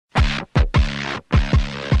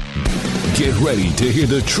Get ready to hear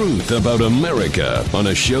the truth about America on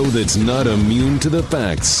a show that's not immune to the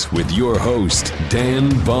facts with your host, Dan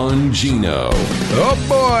Bongino. Oh,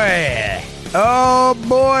 boy. Oh,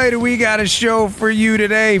 boy, do we got a show for you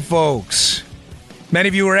today, folks. Many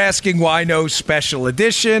of you were asking why no special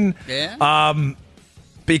edition. Yeah.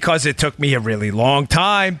 Because it took me a really long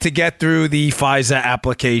time to get through the FISA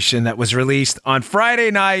application that was released on Friday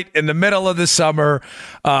night in the middle of the summer.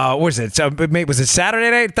 Was it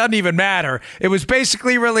Saturday night? It doesn't even matter. It was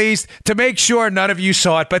basically released to make sure none of you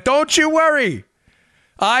saw it. But don't you worry.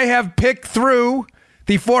 I have picked through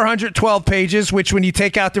the 412 pages, which when you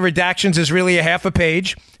take out the redactions is really a half a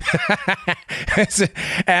page.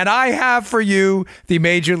 And I have for you the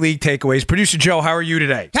major league takeaways. Producer Joe, how are you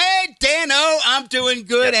today? Hey, Dano, I'm doing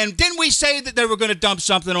good. Yep. And didn't we say that they were going to dump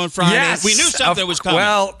something on Friday? Yes. We knew something was coming.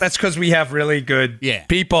 Well, that's because we have really good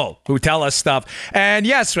people who tell us stuff. And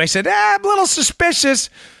yes, I said, I'm a little suspicious.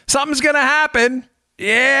 Something's going to happen.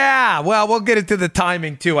 Yeah, well, we'll get into the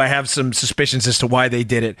timing, too. I have some suspicions as to why they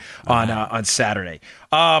did it on Saturday.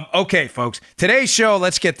 Okay, folks, today's show,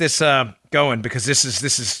 let's get this going because this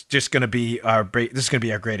is just going to be our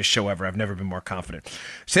greatest show ever. I've never been more confident.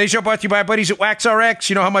 Today's show brought to you by our buddies at Wax RX.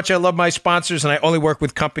 You know how much I love my sponsors, and I only work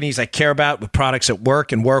with companies I care about with products that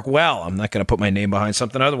work and work well. I'm not going to put my name behind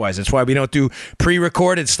something otherwise. That's why we don't do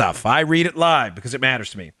pre-recorded stuff. I read it live because it matters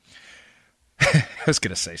to me. I was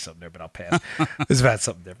going to say something there, but I'll pass. It's about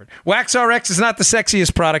something different. Wax RX is not the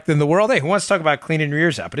sexiest product in the world. Hey, who wants to talk about cleaning your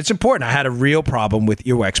ears out? But it's important. I had a real problem with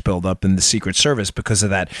earwax buildup in the Secret Service because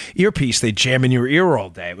of that earpiece they jam in your ear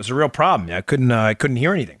all day. It was a real problem. I couldn't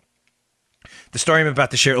hear anything. The story I'm about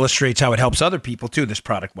to share illustrates how it helps other people, too, this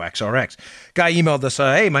product, Wax RX. Guy emailed us,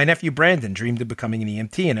 hey, my nephew Brandon dreamed of becoming an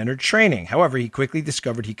EMT and entered training. However, he quickly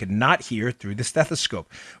discovered he could not hear through the stethoscope.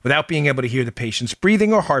 Without being able to hear the patient's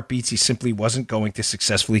breathing or heartbeats, he simply wasn't going to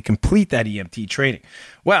successfully complete that EMT training.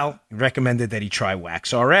 Well, he recommended that he try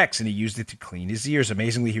Wax RX, and he used it to clean his ears.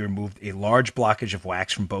 Amazingly, he removed a large blockage of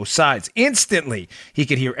wax from both sides. Instantly, he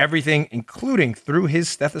could hear everything, including through his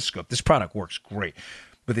stethoscope. This product works great.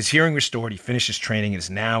 With his hearing restored, he finished his training and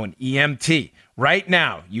is now an EMT. Right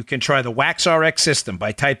now, you can try the Wax RX system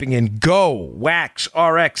by typing in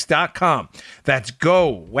GoWaxRx.com. That's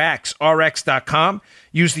GoWaxRx.com.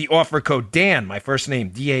 Use the offer code Dan, my first name,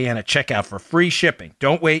 D-A-N, at checkout for free shipping.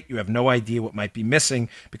 Don't wait. You have no idea what might be missing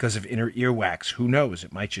because of inner ear wax. Who knows?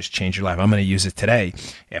 It might just change your life. I'm going to use it today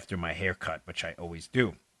after my haircut, which I always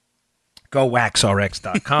do.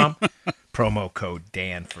 GoWaxRx.com. Promo code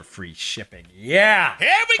Dan for free shipping. Yeah. Here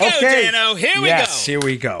we go, okay. Dano. Here we go. Yes, here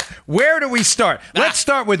we go. Where do we start? Let's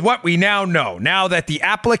start with what we now know. Now that the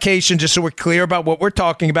application, just so we're clear about what we're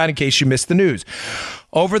talking about in case you missed the news.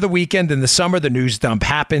 Over the weekend in the summer, the news dump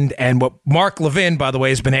happened, and what Mark Levin, by the way,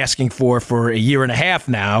 has been asking for a year and a half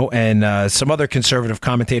now, and some other conservative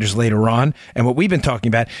commentators later on, and what we've been talking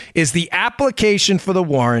about, is the application for the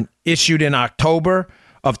warrant issued in October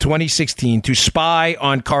of 2016 to spy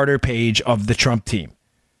on Carter Page of the Trump team.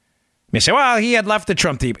 You say, well, he had left the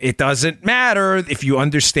Trump team. It doesn't matter if you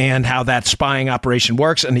understand how that spying operation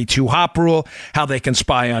works and the two-hop rule, how they can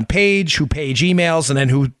spy on Page, who Page emails, and then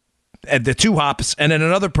who the two hops, and then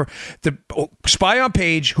spy on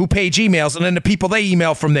Page, who Page emails, and then the people they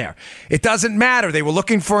email from there. It doesn't matter. They were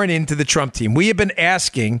looking for an into the Trump team. We have been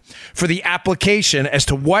asking for the application as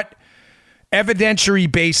to what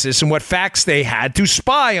evidentiary basis and what facts they had to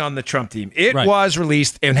spy on the Trump team. It was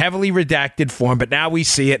released in heavily redacted form, but now we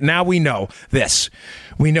see it. Now we know this.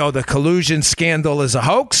 We know the collusion scandal is a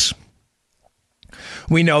hoax.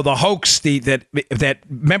 We know the hoax that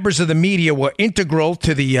members of the media were integral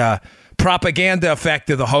to the propaganda effect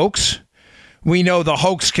of the hoax. We know the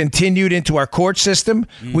hoax continued into our court system.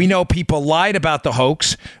 We know people lied about the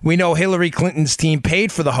hoax. We know Hillary Clinton's team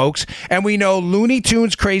paid for the hoax. And we know Looney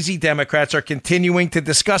Tunes crazy Democrats are continuing to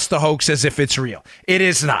discuss the hoax as if it's real. It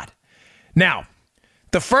is not. Now,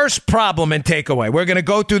 the first problem and takeaway, we're going to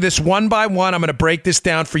go through this one by one. I'm going to break this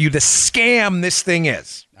down for you, the scam this thing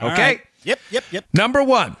is. Okay? Right. Yep. Number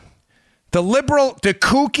one, the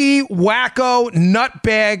kooky, wacko,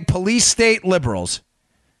 nutbag police state liberals.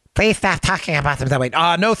 Please stop talking about them that way.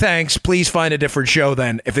 No thanks. Please find a different show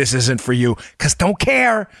then if this isn't for you. Because don't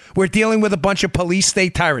care. We're dealing with a bunch of police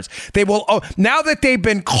state tyrants. They will. Now that they've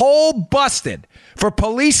been cold busted for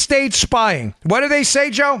police state spying, what do they say,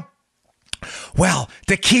 Joe? Well,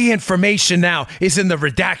 the key information now is in the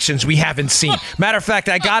redactions we haven't seen. Matter of fact,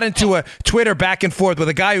 I got into a Twitter back and forth with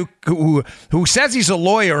a guy who says he's a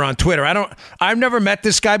lawyer on Twitter. I've never met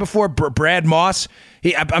this guy before, Brad Moss.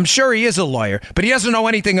 I'm sure he is a lawyer, but he doesn't know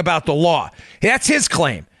anything about the law. That's his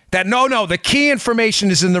claim. That no, the key information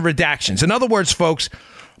is in the redactions. In other words, folks,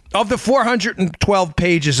 of the 412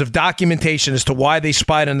 pages of documentation as to why they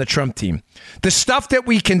spied on the Trump team, the stuff that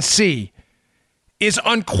we can see is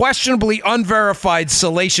unquestionably unverified,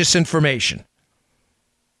 salacious information.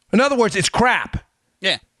 In other words, it's crap.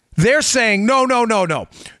 Yeah. They're saying, no.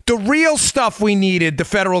 The real stuff we needed the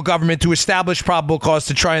federal government to establish probable cause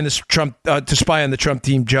to try on this to spy on the Trump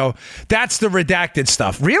team, Joe. That's the redacted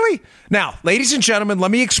stuff. Really? Now, ladies and gentlemen,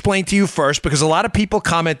 let me explain to you first, because a lot of people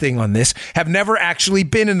commenting on this have never actually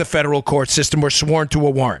been in the federal court system or sworn to a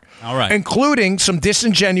warrant. All right. Including some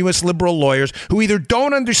disingenuous liberal lawyers who either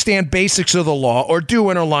don't understand basics of the law or do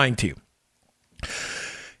and are lying to you.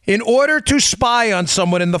 In order to spy on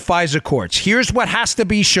someone in the FISA courts, here's what has to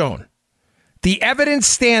be shown. The evidence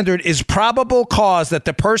standard is probable cause that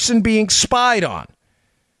the person being spied on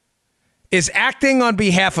is acting on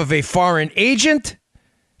behalf of a foreign agent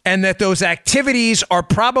and that those activities are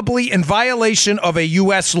probably in violation of a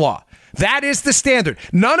U.S. law. That is the standard.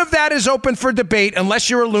 None of that is open for debate unless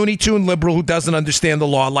you're a Looney Tune liberal who doesn't understand the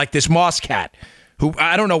law, like this Moss cat, who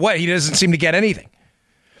I don't know what, he doesn't seem to get anything.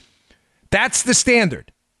 That's the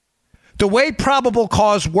standard. The way probable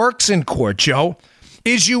cause works in court, Joe,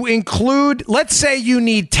 is you include, let's say you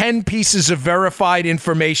need 10 pieces of verified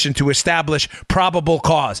information to establish probable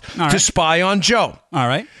cause to spy on Joe. All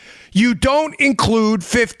right. You don't include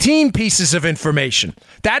 15 pieces of information.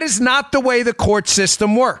 That is not the way the court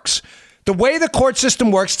system works. The way the court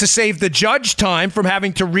system works, to save the judge time from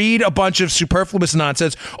having to read a bunch of superfluous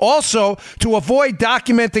nonsense, also to avoid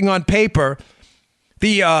documenting on paper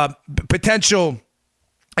the potential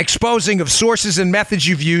exposing of sources and methods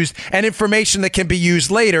you've used and information that can be used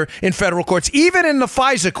later in federal courts, even in the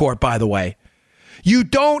FISA court, by the way. You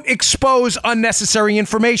don't expose unnecessary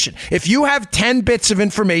information. If you have 10 bits of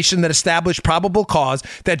information that establish probable cause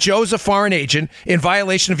that Joe's a foreign agent in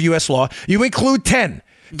violation of U.S. law, you include 10.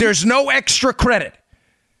 There's no extra credit.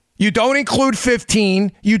 You don't include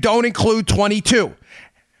 15. You don't include 22.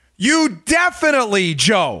 You definitely,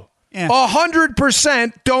 Joe,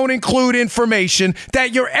 100% don't include information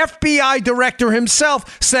that your FBI director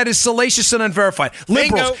himself said is salacious and unverified.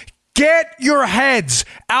 Liberals, Bingo. Get your heads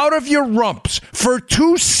out of your rumps for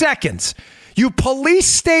 2 seconds, you police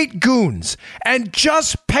state goons, and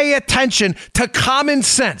just pay attention to common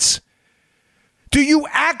sense. Do you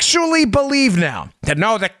actually believe now that,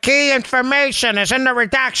 no, the key information is in the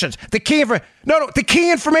redactions? The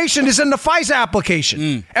key information is in the FISA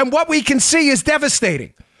application. And what we can see is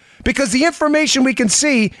devastating because the information we can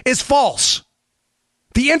see is false.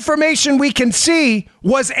 The information we can see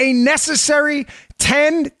was a necessary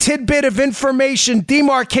 10 tidbit of information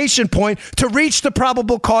demarcation point to reach the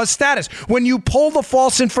probable cause status. When you pull the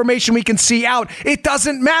false information we can see out, it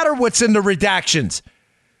doesn't matter what's in the redactions.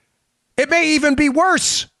 It may even be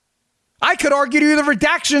worse. I could argue to you the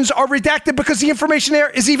redactions are redacted because the information there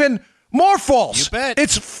is even more false. You bet.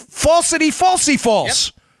 It's falsity, falsy false.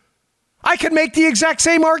 Yep. I could make the exact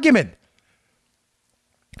same argument.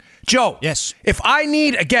 Joe, yes. If I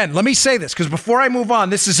need, again, let me say this, because before I move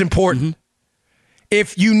on, this is important. Mm-hmm.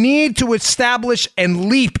 If you need to establish and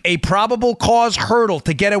leap a probable cause hurdle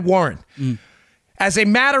to get a warrant, as a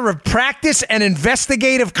matter of practice and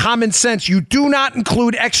investigative common sense, you do not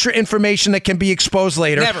include extra information that can be exposed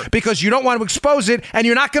later. Never. Because you don't want to expose it, and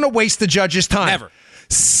you're not going to waste the judge's time. Never.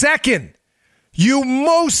 Second, you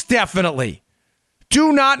most definitely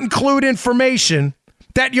do not include information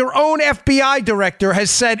that your own FBI director has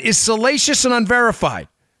said is salacious and unverified.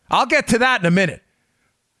 I'll get to that in a minute.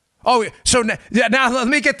 Oh, so now let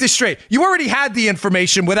me get this straight. You already had the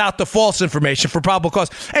information without the false information for probable cause.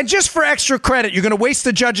 And just for extra credit, you're going to waste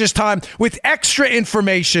the judge's time with extra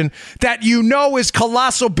information that you know is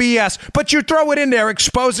colossal BS, but you throw it in there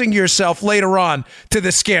exposing yourself later on to the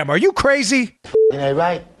scam. Are you crazy? Ain't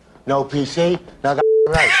right? No PC? Now got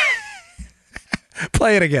right.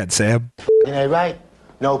 Play it again, Sam. Ain't right?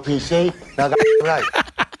 No PC? Now got right.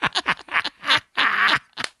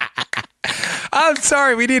 I'm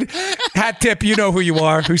sorry, we need hat tip. You know who you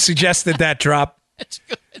are, who suggested that drop. That's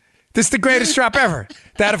good. This is the greatest drop ever.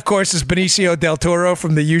 That, of course, is Benicio del Toro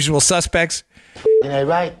from The Usual Suspects. Ain't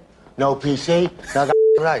right? No PC? Now got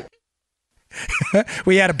right.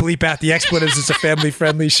 We had to bleep out the expletives. It's a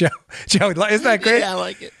family-friendly show. Joe, isn't that great? Yeah, I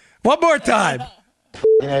like it. One more time.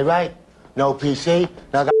 Ain't right? No PC?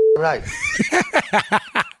 Now got right.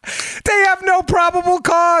 They have no probable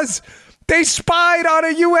cause. They spied on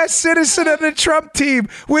a U.S. citizen of the Trump team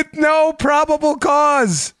with no probable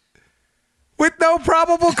cause. With no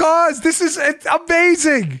probable cause. This is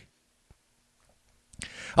amazing.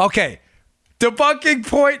 Okay. Debunking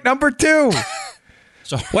point number 2.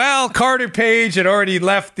 Well, Carter Page had already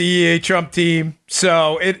left the Trump team,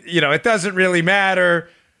 so it doesn't really matter.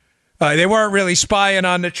 They weren't really spying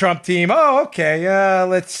on the Trump team. Oh, okay.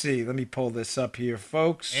 Let's see. Let me pull this up here,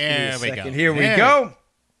 folks. There we go. Here we go.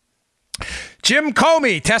 Jim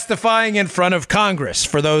Comey testifying in front of Congress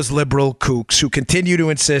for those liberal kooks who continue to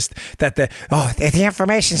insist that the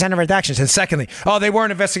information's under redactions. And secondly, they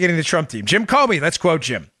weren't investigating the Trump team. Jim Comey, let's quote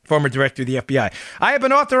Jim, former director of the FBI. I have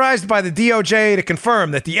been authorized by the DOJ to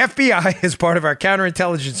confirm that the FBI, as part of our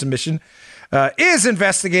counterintelligence mission, is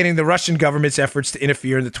investigating the Russian government's efforts to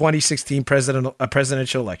interfere in the 2016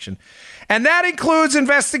 presidential election. And that includes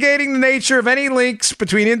investigating the nature of any links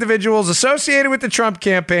between individuals associated with the Trump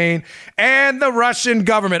campaign and the Russian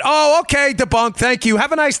government. Oh, okay, debunked. Thank you.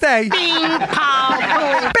 Have a nice day. Bing,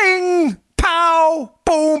 pow, boom. Bing, pow,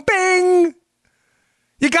 boom, bing.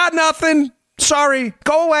 You got nothing. Sorry.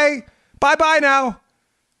 Go away. Bye-bye now.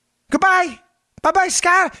 Goodbye. Bye-bye,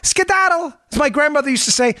 skedaddle. As my grandmother used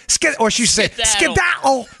to say, or she used to say,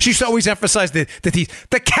 skedaddle. She used to always emphasize the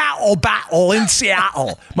cattle battle in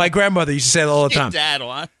Seattle. My grandmother used to say that all the time.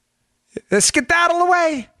 Skedaddle, huh? Skedaddle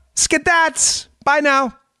away. Skedats. Bye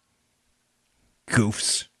now.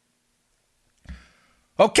 Goofs.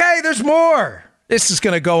 Okay, there's more. This is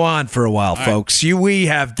going to go on for a while, folks.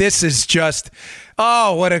 This is just...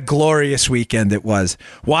 Oh, what a glorious weekend it was.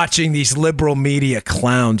 Watching these liberal media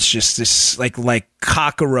clowns just this like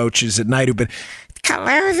cockroaches at night who've been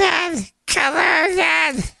collusion.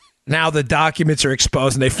 Now the documents are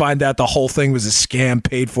exposed and they find out the whole thing was a scam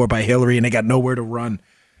paid for by Hillary and they got nowhere to run.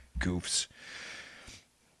 Goofs.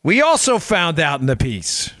 We also found out in the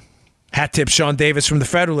piece, hat tip Sean Davis from The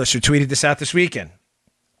Federalist, who tweeted this out this weekend.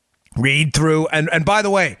 Read through, and by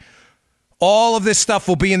the way, all of this stuff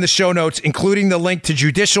will be in the show notes, including the link to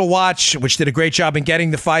Judicial Watch, which did a great job in getting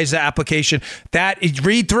the FISA application.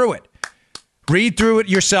 Read through it. Read through it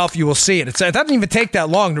yourself. You will see it. It doesn't even take that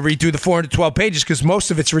long to read through the 412 pages because most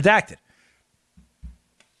of it's redacted.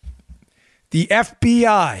 The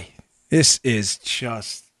FBI. This is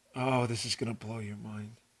just, this is going to blow your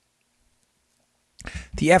mind.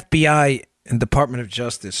 The FBI and Department of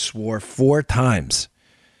Justice swore 4 times.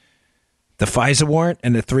 The FISA warrant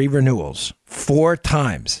and the 3 renewals, 4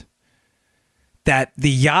 times, that the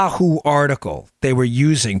Yahoo article they were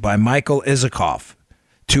using by Michael Isikoff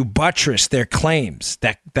to buttress their claims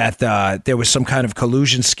that there was some kind of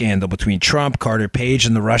collusion scandal between Trump, Carter Page,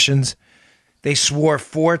 and the Russians. They swore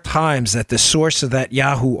 4 times that the source of that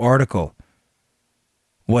Yahoo article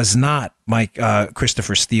was not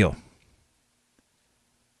Christopher Steele.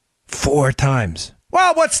 4 times.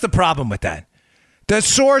 Well, what's the problem with that? The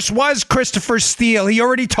source was Christopher Steele. He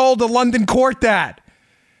already told the London court that.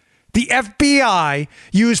 The FBI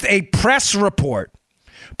used a press report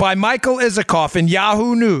by Michael Isikoff in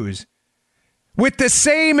Yahoo News with the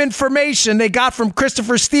same information they got from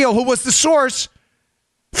Christopher Steele, who was the source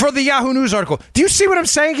for the Yahoo News article. Do you see what I'm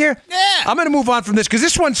saying here? Yeah. I'm going to move on from this because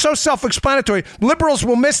this one's so self-explanatory. Liberals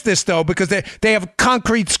will miss this, though, because they have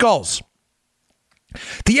concrete skulls.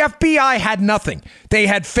 The FBI had nothing. They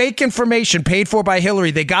had fake information paid for by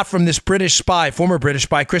Hillary they got from this British spy, former British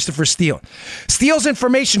spy, Christopher Steele. Steele's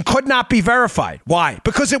information could not be verified. Why?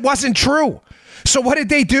 Because it wasn't true. So what did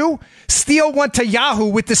they do? Steele went to Yahoo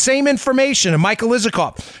with the same information and Michael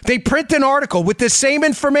Isikoff. They print an article with the same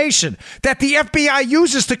information that the FBI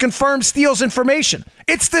uses to confirm Steele's information.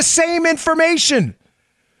 It's the same information.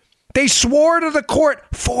 They swore to the court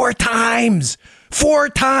 4 times. 4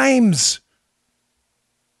 times.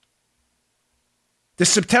 The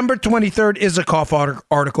September 23rd Isikoff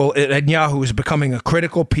article at Yahoo is becoming a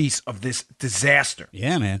critical piece of this disaster.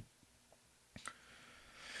 Yeah, man.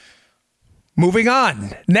 Moving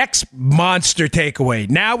on. Next monster takeaway.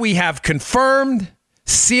 Now we have confirmed,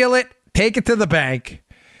 seal it, take it to the bank.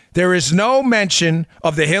 There is no mention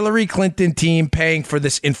of the Hillary Clinton team paying for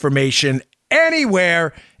this information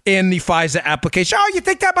anywhere in the FISA application. Oh, you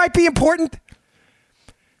think that might be important?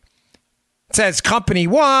 It says company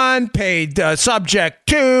 1 paid subject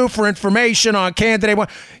 2 for information on candidate 1.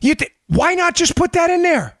 Why not just put that in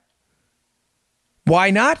there?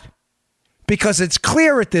 Why not? Because it's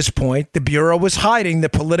clear at this point the Bureau was hiding the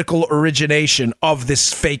political origination of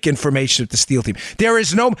this fake information with the Steele team. There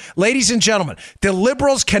is no, ladies and gentlemen, the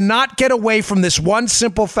liberals cannot get away from this one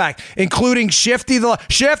simple fact, including Shifty, liar,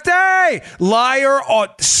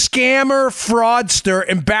 scammer, fraudster,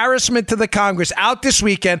 embarrassment to the Congress out this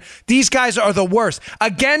weekend. These guys are the worst.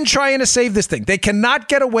 Again, trying to save this thing. They cannot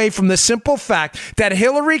get away from the simple fact that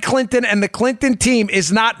Hillary Clinton and the Clinton team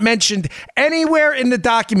is not mentioned anywhere in the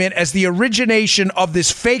document as the origination of this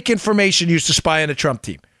fake information used to spy on the Trump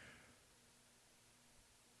team.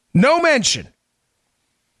 No mention.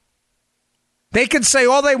 They can say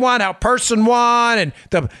all they want, how person one, and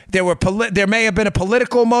there may have been a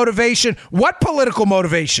political motivation. What political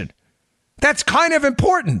motivation? That's kind of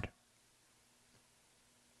important.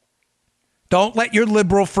 Don't let your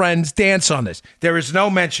liberal friends dance on this. There is no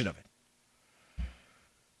mention of it.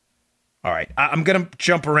 All right, I'm going to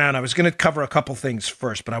jump around. I was going to cover a couple things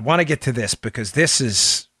first, but I want to get to this because this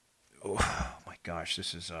is, oh my gosh,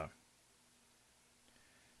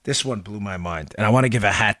 this one blew my mind. And I want to give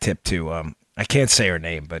a hat tip to, I can't say her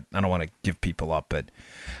name, but I don't want to give people up, but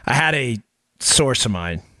I had a source of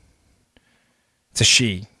mine. It's a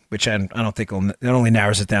she, which I don't think it only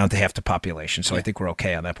narrows it down to half the population, so I think we're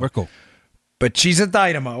okay on that. We're cool. But she's a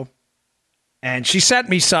dynamo, and she sent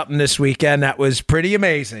me something this weekend that was pretty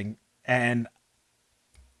amazing. And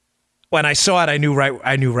when I saw it, I knew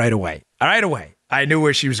right away. Right away, I knew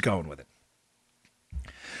where she was going with it.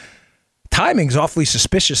 Timing's awfully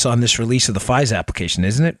suspicious on this release of the FISA application,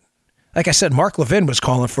 isn't it? Like I said, Mark Levin was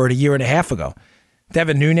calling for it a year and a half ago.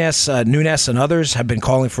 Devin Nunes and others have been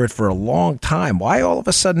calling for it for a long time. Why all of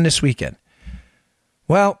a sudden this weekend?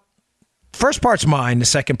 Well, first part's mine. The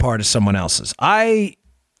second part is someone else's.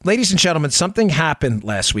 Ladies and gentlemen, something happened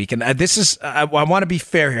last week, and I want to be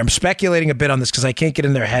fair here. I'm speculating a bit on this because I can't get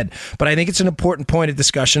in their head, but I think it's an important point of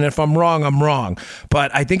discussion. And if I'm wrong, I'm wrong. But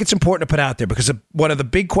I think it's important to put out there because one of the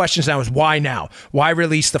big questions now is why now? Why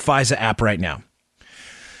release the FISA app right now?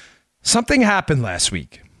 Something happened last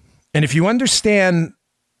week, and if you understand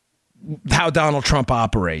how Donald Trump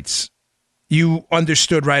operates, you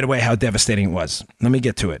understood right away how devastating it was. Let me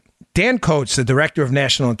get to it. Dan Coates, the director of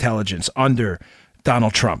national intelligence under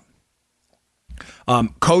Donald Trump.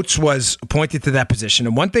 Coates was appointed to that position.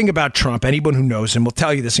 And one thing about Trump, anyone who knows him will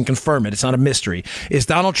tell you this and confirm it, it's not a mystery, is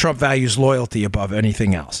Donald Trump values loyalty above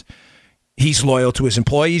anything else. He's loyal to his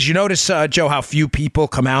employees. You notice, Joe, how few people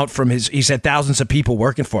come out from he's had thousands of people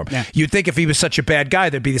working for him. Yeah. You'd think if he was such a bad guy,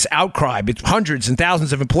 there'd be this outcry, but hundreds and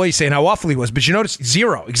thousands of employees saying how awful he was. But you notice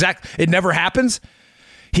zero. Exactly. It never happens.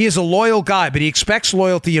 He is a loyal guy, but he expects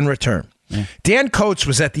loyalty in return. Yeah. Dan Coates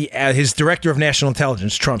was at his director of national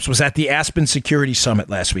intelligence, Trump's, was at the Aspen Security Summit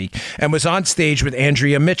last week and was on stage with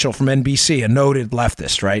Andrea Mitchell from NBC, a noted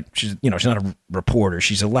leftist, right? She's not a reporter.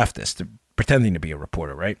 She's a leftist, pretending to be a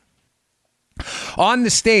reporter, right? On the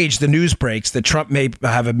stage, the news breaks that Trump may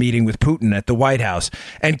have a meeting with Putin at the White House,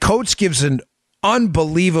 and Coates gives an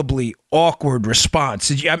unbelievably awkward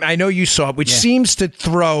response. I know you saw it, which seems to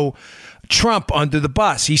throw Trump under the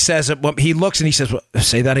bus. He says, he looks and he says, well,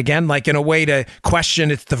 say that again, like in a way to question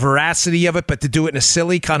the veracity of it, but to do it in a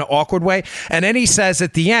silly, kind of awkward way. And then he says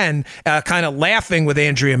at the end, kind of laughing with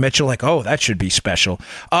Andrea Mitchell, like, oh, that should be special.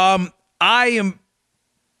 I am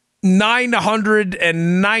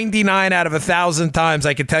 999 out of 1,000 times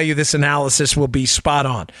I can tell you this analysis will be spot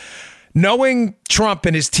on. Knowing Trump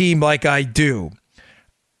and his team like I do,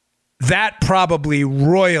 that probably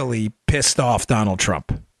royally pissed off Donald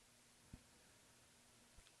Trump.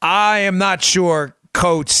 I am not sure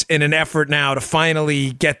Coates, in an effort now to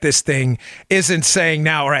finally get this thing, isn't saying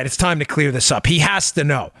now, all right, it's time to clear this up. He has to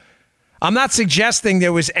know. I'm not suggesting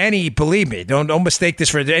there was any, believe me, don't mistake this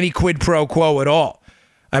for any quid pro quo at all.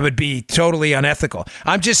 I would be totally unethical.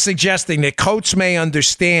 I'm just suggesting that Coates may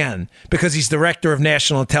understand, because he's director of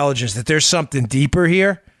national intelligence, that there's something deeper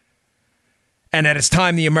here. And that it's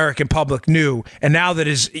time the American public knew. And now that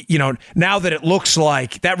it looks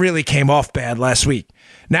like that really came off bad last week.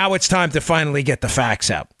 Now it's time to finally get the facts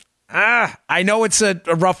out. I know it's a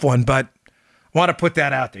rough one, but I want to put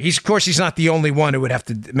that out there. Of course, he's not the only one who would have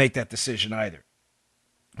to make that decision either.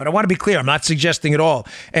 But I want to be clear. I'm not suggesting at all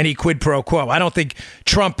any quid pro quo. I don't think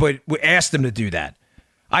Trump would ask them to do that.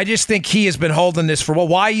 I just think he has been holding this for a while.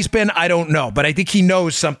 Why he's been, I don't know. But I think he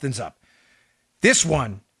knows something's up. This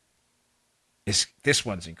one's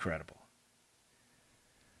incredible.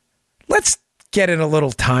 Let's get in a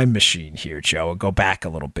little time machine here, Joe, and go back a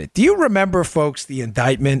little bit. Do you remember, folks, the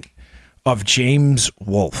indictment of James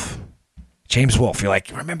Wolfe? James Wolfe. You're like,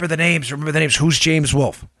 remember the names. Who's James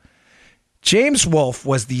Wolfe? James Wolfe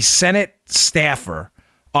was the Senate staffer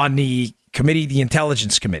on the committee, the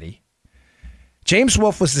Intelligence Committee. James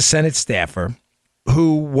Wolfe was the Senate staffer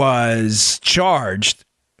who was charged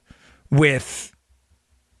with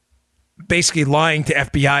basically lying to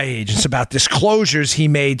FBI agents about disclosures he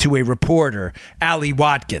made to a reporter, Ali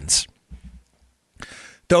Watkins.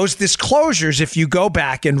 Those disclosures, if you go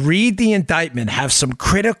back and read the indictment, have some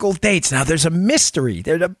critical dates. Now, there's a mystery.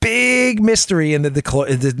 There's a big mystery in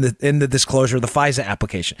the disclosure of the FISA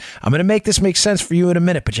application. I'm going to make this make sense for you in a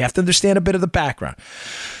minute, but you have to understand a bit of the background.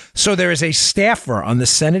 So there is a staffer on the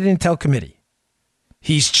Senate Intel Committee.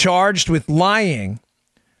 He's charged with lying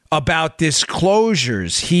about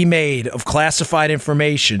disclosures he made of classified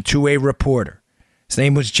information to a reporter. His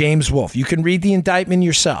name was James Wolfe. You can read the indictment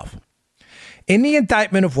yourself. In the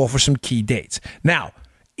indictment of Wolfe are some key dates. Now,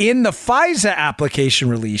 in the FISA application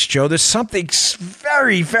release, Joe, there's something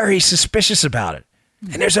very, very suspicious about it.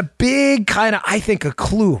 And there's a big kind of, I think a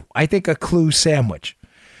clue sandwich.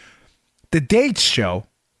 The dates, Joe,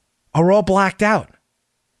 are all blacked out.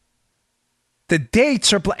 The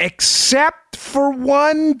dates are except for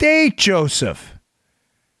one date, Joseph.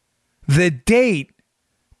 The date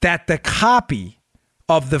that the copy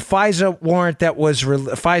of the FISA warrant that was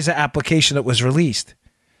FISA application that was released,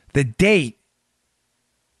 the date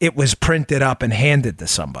it was printed up and handed to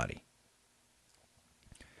somebody.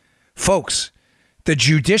 Folks, the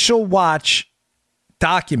Judicial Watch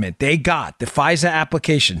document they got, the FISA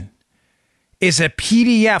application, is a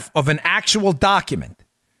PDF of an actual document.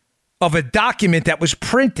 Of a document that was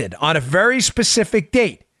printed on a very specific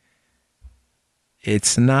date.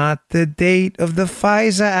 It's not the date of the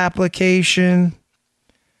FISA application.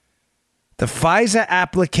 The FISA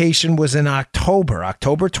application was in October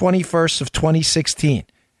 21st of 2016.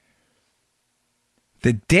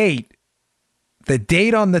 The date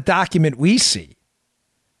on the document we see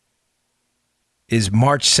is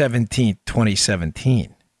March 17th,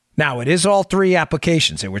 2017. Now, it is all three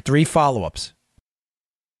applications. There were three follow-ups.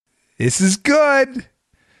 This is good.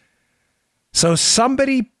 So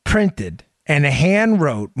somebody printed and hand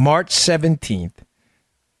wrote March 17th,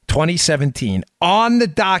 2017 on the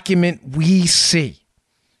document we see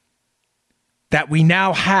that we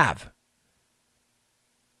now have.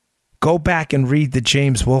 Go back and read the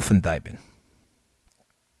James Wolfe indictment.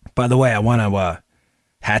 By the way, I want to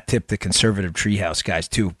hat tip the conservative treehouse guys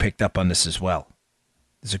too, who picked up on this as well.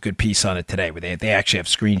 There's a good piece on it today where they actually have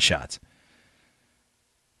screenshots.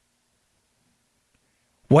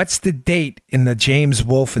 What's the date in the James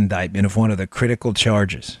Wolfe indictment of one of the critical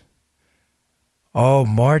charges? Oh,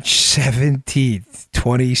 March 17th,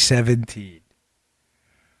 2017.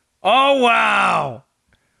 Oh, wow.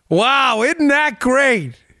 Wow, isn't that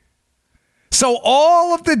great? So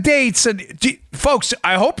all of the dates, and folks,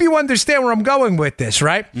 I hope you understand where I'm going with this,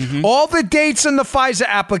 right? Mm-hmm. All the dates in the FISA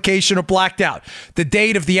application are blacked out. The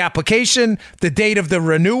date of the application, the date of the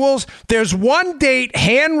renewals. There's one date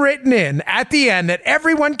handwritten in at the end that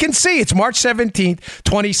everyone can see. It's March 17th,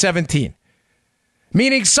 2017.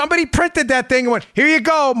 Meaning somebody printed that thing and went, here you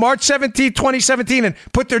go, March 17th, 2017, and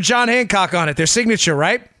put their John Hancock on it, their signature,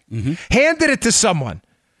 right? Mm-hmm. Handed it to someone.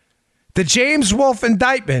 The James Wolfe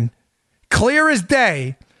indictment, clear as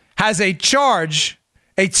day, has a charge,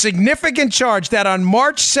 a significant charge that on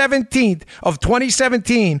March 17th of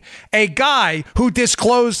 2017, a guy who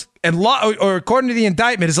disclosed or according to the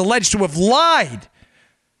indictment is alleged to have lied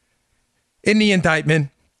in the indictment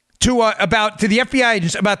to the FBI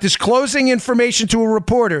agents about disclosing information to a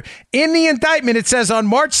reporter. In the indictment, it says on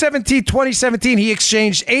March 17, 2017, he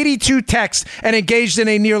exchanged 82 texts and engaged in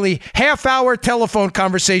a nearly half-hour telephone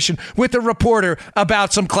conversation with a reporter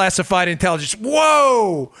about some classified intelligence.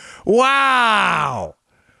 Whoa! Wow!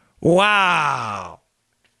 Wow!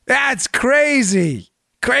 That's crazy!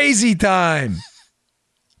 Crazy time!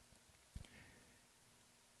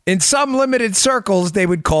 In some limited circles, they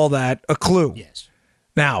would call that a clue. Yes.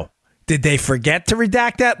 Now, did they forget to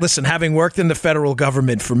redact that? Listen, having worked in the federal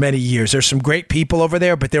government for many years, there's some great people over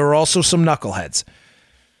there, but there are also some knuckleheads.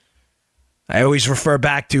 I always refer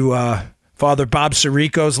back to Father Bob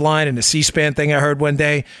Sirico's line in the C-SPAN thing I heard one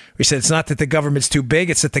day. Where he said, it's not that the government's too big,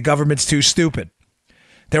 it's that the government's too stupid.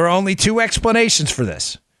 There are only two explanations for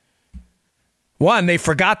this. One, they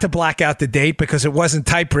forgot to black out the date because it wasn't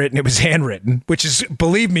typewritten, it was handwritten, which is,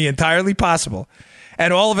 believe me, entirely possible.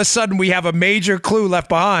 And all of a sudden we have a major clue left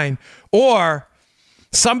behind, or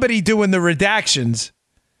somebody doing the redactions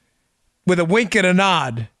with a wink and a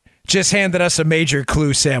nod just handed us a major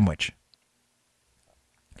clue sandwich.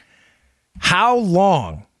 How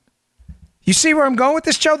long? You see where I'm going with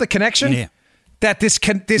this, Joe? The connection? Yeah. That this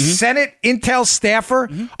Senate intel staffer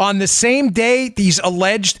on the same day he's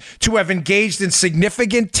alleged to have engaged in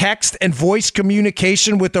significant text and voice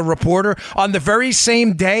communication with a reporter, on the very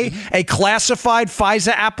same day a classified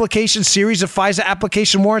FISA application, series of FISA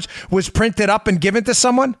application warrants was printed up and given to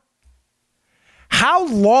someone? How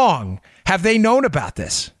long have they known about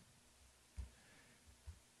this?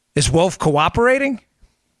 Is Wolfe cooperating?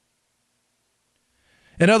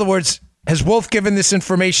 In other words, has Wolfe given this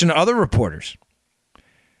information to other reporters?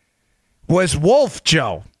 Was Wolfe,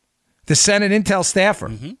 Joe, the Senate intel staffer,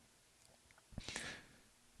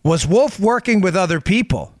 was Wolfe working with other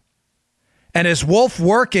people? And is Wolfe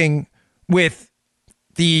working with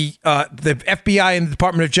the FBI and the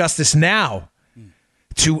Department of Justice now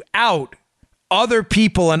to out other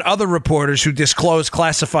people and other reporters who disclose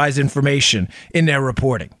classified information in their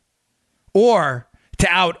reporting, or to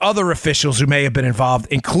out other officials who may have been involved,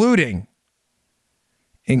 including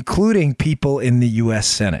people in the U.S.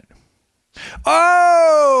 Senate.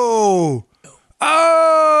 Oh,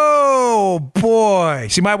 boy.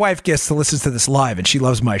 See, my wife gets to listen to this live, and she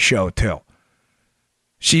loves my show, too.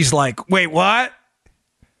 She's like, wait, what?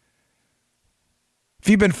 If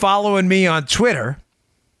you've been following me on Twitter,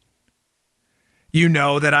 you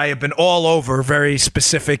know that I have been all over very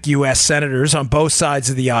specific U.S. senators on both sides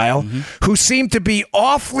of the aisle who seem to be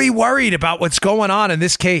awfully worried about what's going on in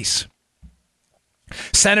this case.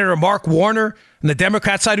 Senator Mark Warner on the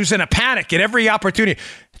Democrat side, who's in a panic at every opportunity.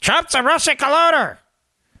 Trump's a Russian colluder.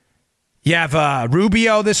 You have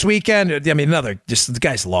Rubio this weekend. I mean, the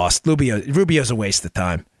guy's lost. Rubio's a waste of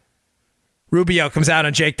time. Rubio comes out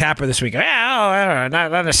on Jake Tapper this weekend.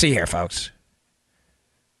 Nothing to see here, folks.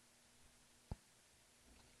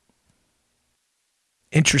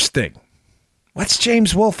 Interesting. What's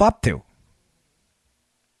James Wolfe up to?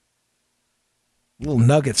 Little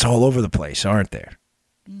nuggets all over the place, aren't there?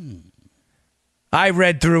 I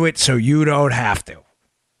read through it so you don't have to.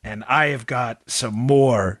 And I have got some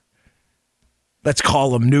more, let's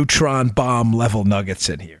call them neutron bomb level nuggets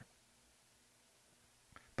in here.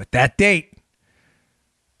 But that date,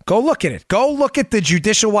 go look at it. Go look at the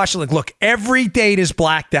Judicial Watch. Look, every date is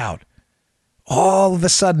blacked out. All of a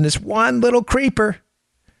sudden, this one little creeper,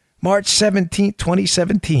 March 17th,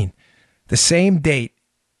 2017, the same date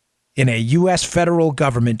in a U.S. federal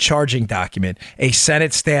government charging document, a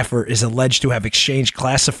Senate staffer is alleged to have exchanged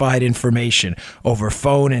classified information over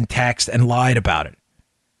phone and text and lied about it.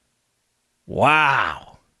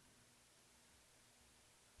 Wow.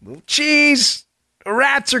 Little cheese.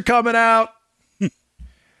 Rats are coming out.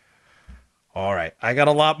 All right. I got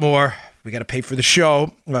a lot more. We got to pay for the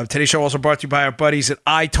show. Today's show also brought to you by our buddies at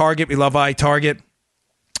iTarget. We love iTarget.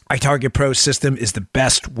 iTarget Pro system is the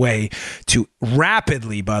best way to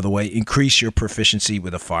rapidly, by the way, increase your proficiency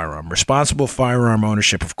with a firearm. Responsible firearm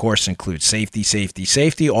ownership, of course, includes safety, safety,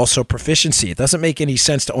 safety, also proficiency. It doesn't make any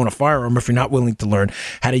sense to own a firearm if you're not willing to learn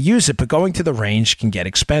how to use it, but going to the range can get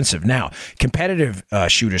expensive. Now, competitive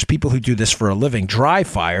shooters, people who do this for a living, dry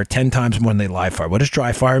fire 10 times more than they live fire. What does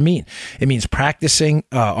dry fire mean? It means practicing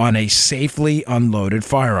on a safely unloaded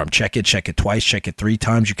firearm. Check it twice, check it 3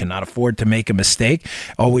 times. You cannot afford to make a mistake.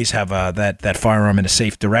 Always have that firearm in a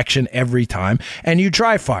safe direction every time, and you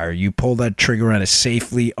dry fire. You pull that trigger on a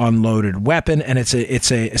safely unloaded weapon, and it's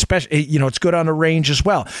especially it's good on a range as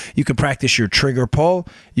well. You can practice your trigger pull.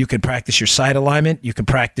 You can practice your sight alignment. You can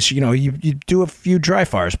practice. You do a few dry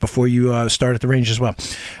fires before you start at the range as well.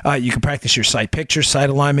 You can practice your sight picture, sight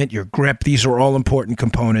alignment, your grip. These are all important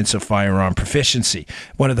components of firearm proficiency.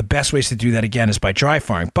 One of the best ways to do that again is by dry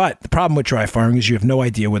firing. But the problem with dry firing is you have no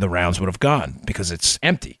idea where the rounds would have gone because it's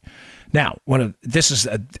empty. Now,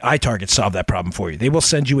 iTarget solved that problem for you. They will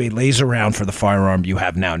send you a laser round for the firearm you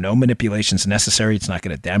have now. No manipulations necessary. It's not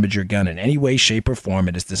going to damage your gun in any way, shape, or form.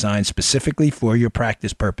 It is designed specifically for your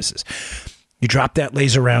practice purposes. You drop that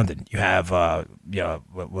laser round in. You have a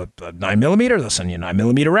 9mm. They'll send you a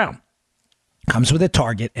 9mm round. Comes with a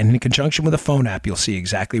target, and in conjunction with a phone app, you'll see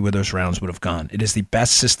exactly where those rounds would have gone. It is the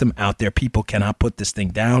best system out there. People cannot put this thing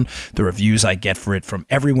down. The reviews I get for it from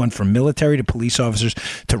everyone from military to police officers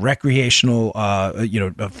to recreational,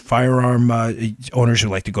 firearm owners who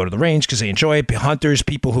like to go to the range because they enjoy it, hunters,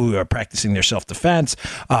 people who are practicing their self-defense,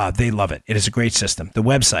 they love it. It is a great system. The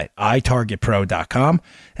website, itargetpro.com.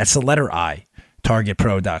 That's the letter I,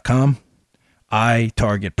 targetpro.com,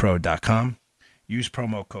 itargetpro.com. Use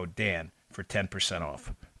promo code Dan for 10%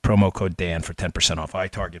 off. Promo code Dan for 10% off.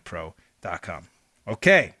 itargetpro.com.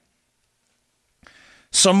 Okay.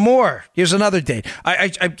 Some more. Here's another date.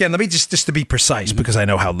 Again, let me just to be precise, because I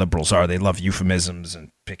know how liberals are. They love euphemisms and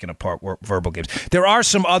picking apart verbal games. There are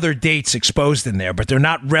some other dates exposed in there, but they're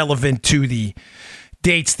not relevant to the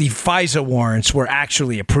dates the FISA warrants were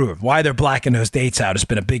actually approved. Why they're blacking those dates out has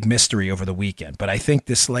been a big mystery over the weekend. But I think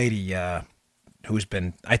this lady I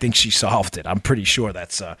think she solved it. I'm pretty sure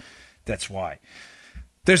that's why.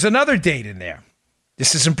 There's another date in there.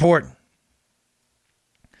 This is important.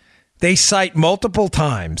 They cite multiple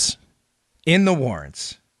times in the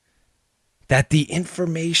warrants that the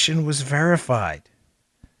information was verified.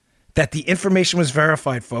 That the information was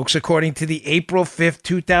verified, folks, according to the April 5th,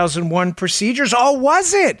 2001 procedures. Oh,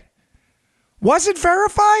 was it? Was it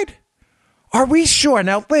verified? Are we sure?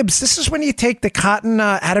 Now, Libs, this is when you take the cotton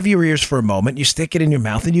out of your ears for a moment, you stick it in your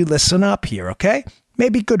mouth, and you listen up here, okay?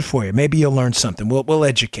 Maybe good for you. Maybe you'll learn something. We'll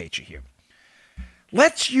educate you here.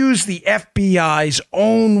 Let's use the FBI's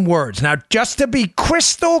own words. Now, just to be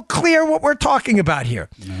crystal clear what we're talking about here.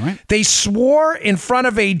 All right. They swore in front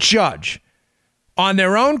of a judge on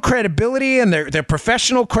their own credibility and their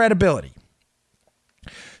professional credibility.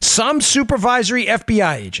 Some supervisory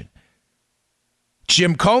FBI agent,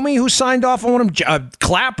 Jim Comey, who signed off on them,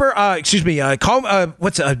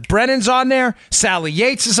 Brennan's on there, Sally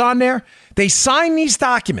Yates is on there. They signed these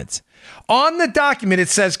documents. On the document, it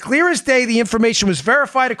says, clear as day, the information was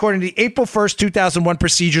verified according to the April 1st, 2001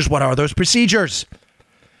 procedures. What are those procedures?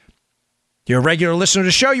 You're a regular listener to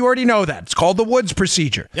the show. You already know that. It's called the Woods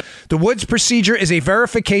procedure. Yep. The Woods procedure is a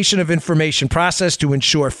verification of information process to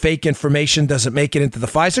ensure fake information doesn't make it into the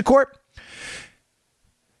FISA court.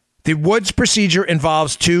 The Woods procedure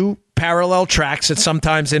involves two parallel tracks that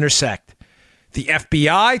sometimes intersect. The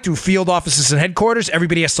FBI, through field offices and headquarters,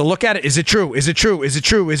 everybody has to look at it. Is it true? Is it true? Is it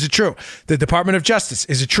true? Is it true? The Department of Justice.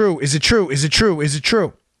 Is it true? Is it true? Is it true? Is it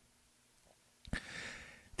true?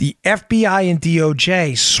 The FBI and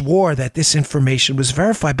DOJ swore that this information was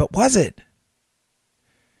verified, but was it?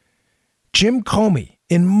 Jim Comey,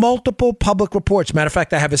 in multiple public reports, matter of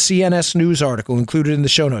fact, I have a CNS News article included in the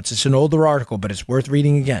show notes. It's an older article, but it's worth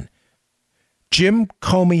reading again. Jim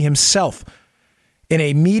Comey himself, in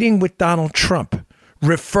a meeting with Donald Trump,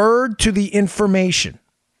 referred to the information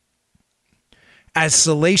as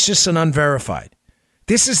salacious and unverified.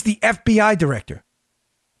 This is the FBI director.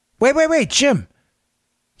 Wait, Jim.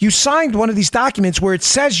 You signed one of these documents where it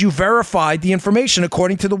says you verified the information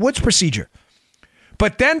according to the Woods procedure.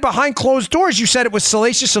 But then behind closed doors, you said it was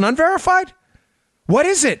salacious and unverified? What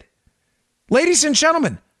is it? Ladies and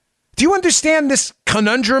gentlemen, do you understand this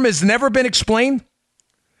conundrum has never been explained?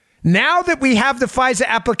 Now that we have the FISA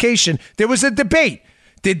application, there was a debate.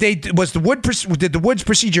 Did the Woods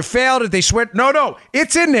procedure fail? Did they swear? No,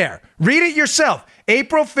 it's in there. Read it yourself.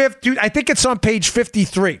 April 5th, I think it's on page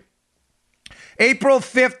 53. April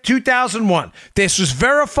 5th, 2001. This was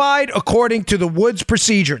verified according to the Woods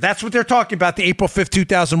procedure. That's what they're talking about, the April 5th,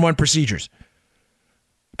 2001 procedures.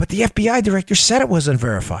 But the FBI director said it wasn't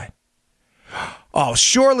verified. Oh,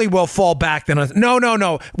 surely we'll fall back then. No.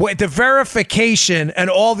 The verification and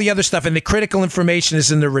all the other stuff and the critical information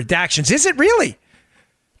is in the redactions. Is it really?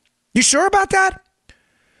 You sure about that?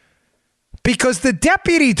 Because the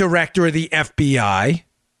deputy director of the FBI,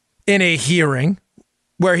 in a hearing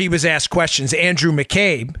where he was asked questions, Andrew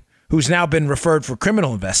McCabe, who's now been referred for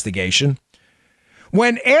criminal investigation,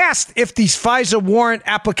 when asked if the FISA warrant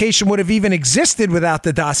application would have even existed without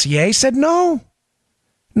the dossier, said no.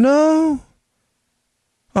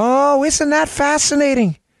 Oh, isn't that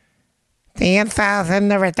fascinating? The info and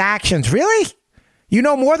the redactions. Really? You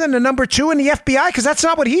know more than the number two in the FBI? Because that's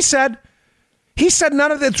not what he said. He said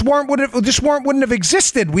none of this warrant wouldn't have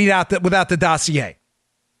existed without the dossier.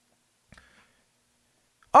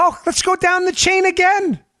 Oh, let's go down the chain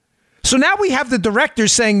again. So now we have the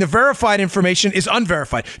directors saying the verified information is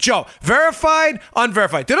unverified. Joe, verified,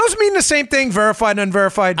 unverified. Do those mean the same thing, verified,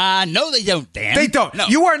 unverified? No, they don't, Dan. They don't. No.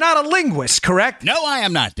 You are not a linguist, correct? No, I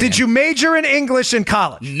am not, Dan. Did you major in English in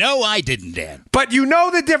college? No, I didn't, Dan. But you know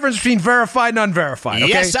the difference between verified and unverified,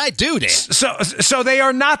 okay? Yes, I do, Dan. So they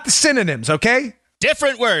are not the synonyms, okay?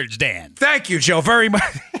 Different words, Dan. Thank you, Joe, very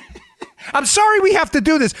much. I'm sorry we have to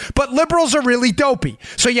do this, but liberals are really dopey,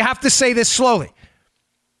 so you have to say this slowly.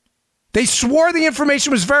 They swore the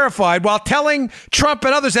information was verified while telling Trump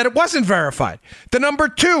and others that it wasn't verified. The number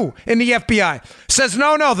two in the FBI says,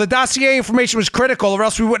 no, the dossier information was critical or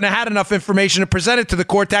else we wouldn't have had enough information to present it to the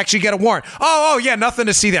court to actually get a warrant. Oh, yeah, nothing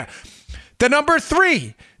to see there. The number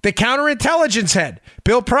three, the counterintelligence head,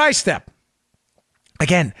 Bill Prystep.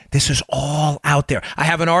 Again, this is all out there. I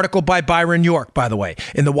have an article by Byron York, by the way,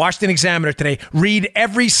 in the Washington Examiner today. Read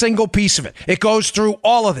every single piece of it. It goes through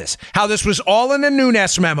all of this, how this was all in the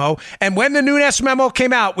Nunes memo. And when the Nunes memo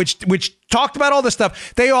came out, which talked about all this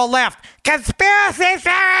stuff, they all laughed. Conspiracy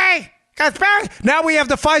theory! Conspiracy! Now we have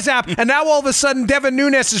the FISA app, and now all of a sudden Devin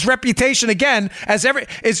Nunes' reputation again is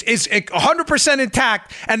 100%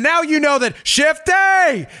 intact. And now you know that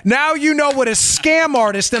Shifty! Now you know what a scam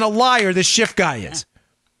artist and a liar this Schiff guy is.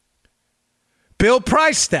 Bill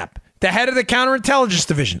Prystep, the head of the counterintelligence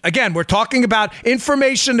division. Again, we're talking about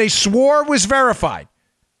information they swore was verified.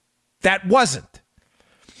 That wasn't.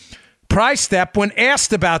 Prystep, when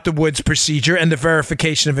asked about the Woods procedure and the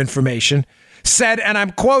verification of information, said, and I'm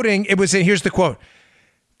quoting, here's the quote,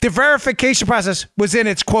 the verification process was in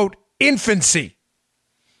its, quote, infancy.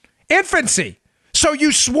 Infancy. So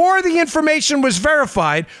you swore the information was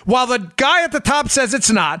verified while the guy at the top says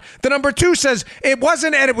it's not. The number 2 says it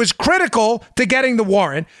wasn't and it was critical to getting the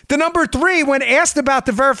warrant. The number 3, when asked about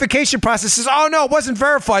the verification process, says, oh, no, it wasn't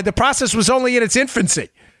verified. The process was only in its infancy.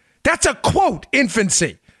 That's a quote,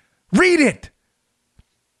 infancy. Read it.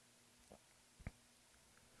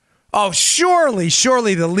 Oh, surely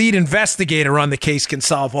the lead investigator on the case can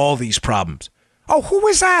solve all these problems. Oh, who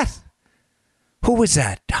was that? Who was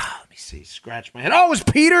that? Let me see. Scratch my head. Oh, it was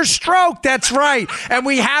Peter Stroke. That's right. And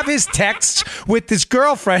we have his texts with his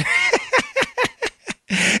girlfriend.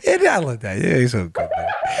 And I love that. Yeah, he's so good, man.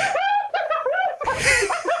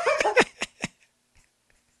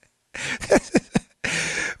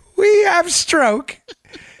 We have Stroke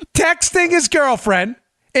texting his girlfriend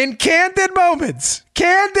in candid moments.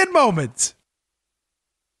 Candid moments.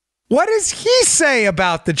 What does he say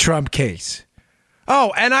about the Trump case?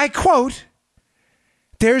 Oh, and I quote,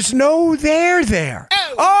 there's no there.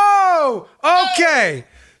 Oh, okay.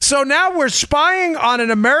 So now we're spying on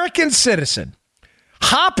an American citizen,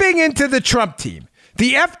 hopping into the Trump team.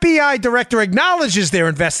 The FBI director acknowledges they're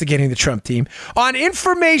investigating the Trump team on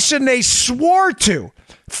information they swore to.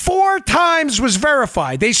 4 times was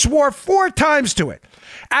verified. They swore 4 times to it.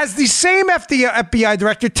 As the same FBI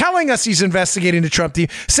director telling us he's investigating the Trump team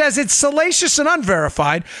says it's salacious and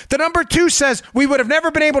unverified, the number 2 says we would have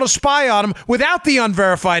never been able to spy on him without the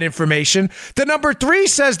unverified information. The number 3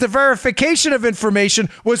 says the verification of information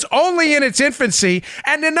was only in its infancy.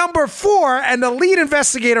 And the number 4 and the lead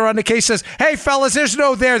investigator on the case says, hey, fellas, there's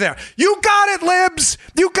no there. You got it, libs.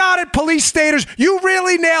 You got it, police staters. You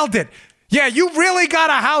really nailed it. Yeah, you really got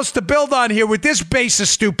a house to build on here with this base of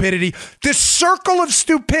stupidity. This circle of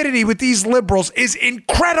stupidity with these liberals is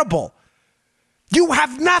incredible. You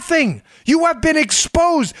have nothing. You have been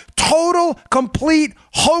exposed. Total, complete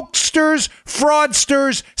hoaxsters,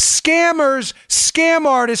 fraudsters, scammers, scam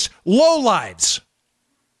artists, lowlives,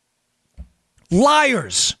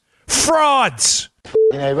 liars, frauds.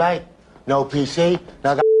 Ain't right? No PC?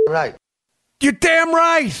 Now right. You're damn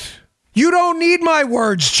right. You don't need my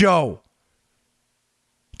words, Joe.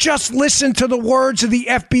 Just listen to the words of the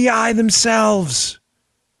FBI themselves.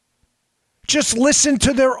 Just listen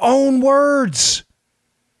to their own words.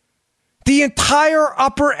 The entire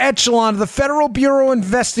upper echelon of the Federal Bureau of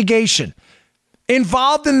Investigation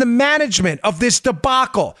involved in the management of this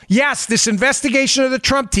debacle. Yes, this investigation of the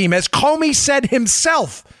Trump team, as Comey said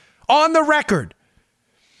himself on the record.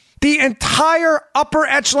 The entire upper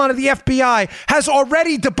echelon of the FBI has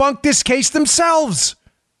already debunked this case themselves.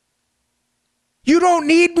 You don't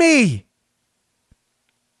need me.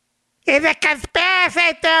 He's a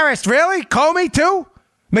conspiracy theorist. Really? Comey too?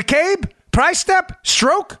 McCabe? Price Step?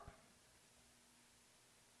 Stroke?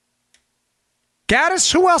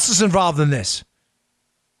 Gaddis? Who else is involved in this?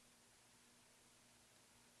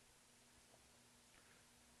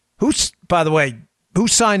 By the way, who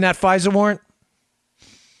signed that FISA warrant?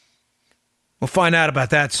 We'll find out about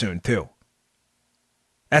that soon, too.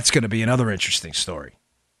 That's going to be another interesting story.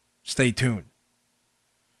 Stay tuned.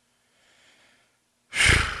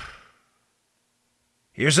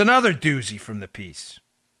 Here's another doozy from the piece.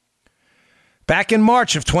 Back in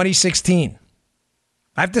March of 2016,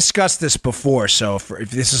 I've discussed this before, so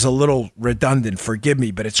if this is a little redundant, forgive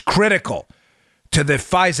me, but it's critical to the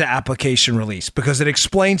FISA application release because it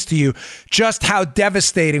explains to you just how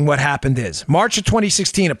devastating what happened is. March of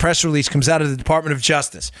 2016, a press release comes out of the Department of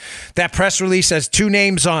Justice. That press release has 2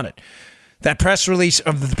 names on it. That press release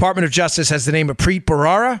of the Department of Justice has the name of Preet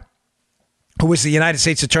Bharara, who was the United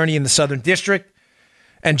States Attorney in the Southern District,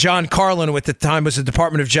 and John Carlin, who at the time was the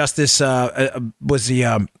Department of Justice, was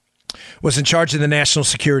in charge of the National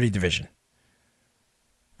Security Division.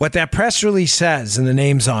 What that press release says and the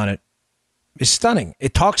names on it is stunning.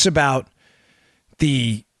 It talks about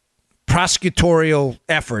the prosecutorial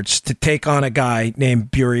efforts to take on a guy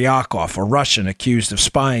named Buryakov, a Russian accused of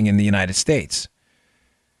spying in the United States.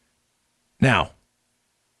 Now,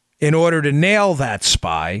 in order to nail that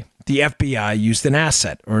spy, the FBI used an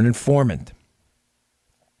asset or an informant.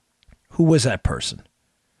 Who was that person?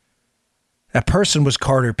 That person was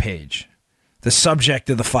Carter Page, the subject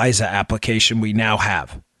of the FISA application we now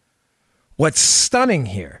have. What's stunning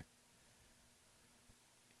here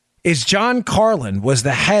is John Carlin was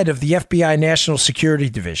the head of the FBI National Security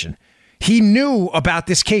Division. He knew about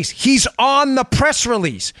this case. He's on the press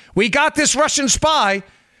release. We got this Russian spy.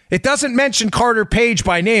 It doesn't mention Carter Page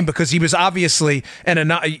by name because he was obviously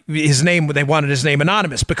his name. They wanted his name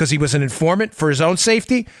anonymous because he was an informant for his own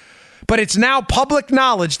safety. But it's now public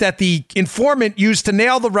knowledge that the informant used to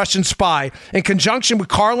nail the Russian spy in conjunction with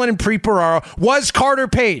Carlin and Preet Bharara was Carter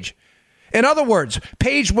Page. In other words,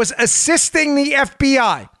 Page was assisting the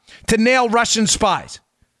FBI to nail Russian spies.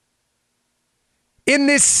 In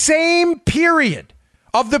this same period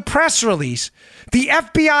of the press release, the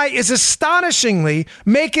FBI is astonishingly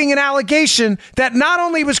making an allegation that not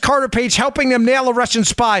only was Carter Page helping them nail a Russian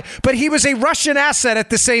spy, but he was a Russian asset at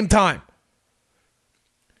the same time.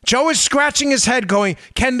 Joe is scratching his head going,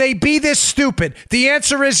 can they be this stupid? The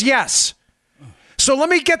answer is yes. So let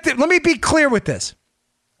me be clear with this.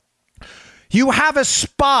 You have a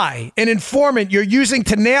spy, an informant you're using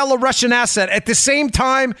to nail a Russian asset. At the same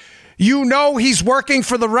time, you know he's working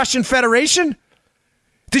for the Russian Federation?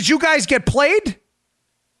 Did you guys get played?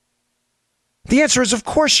 The answer is, of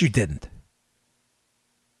course you didn't.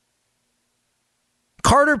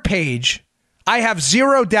 Carter Page, I have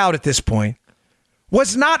zero doubt at this point,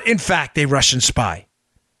 was not, in fact, a Russian spy.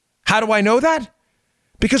 How do I know that?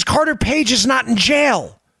 Because Carter Page is not in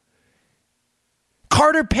jail.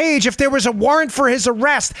 Carter Page, if there was a warrant for his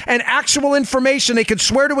arrest and actual information they could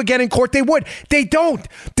swear to again in court, they would. They don't.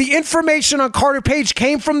 The information on Carter Page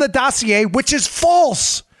came from the dossier, which is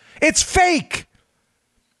false. It's fake.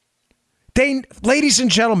 Ladies and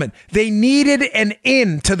gentlemen, they needed an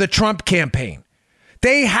in to the Trump campaign.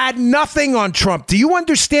 They had nothing on Trump. Do you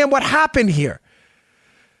understand what happened here?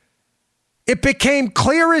 It became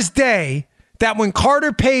clear as day that when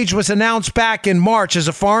Carter Page was announced back in March as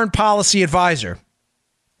a foreign policy advisor,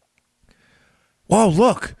 whoa,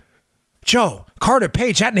 look, Joe, Carter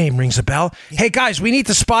Page, that name rings a bell. Hey, guys, we need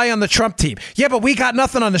to spy on the Trump team. Yeah, but we got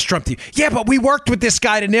nothing on this Trump team. Yeah, but we worked with this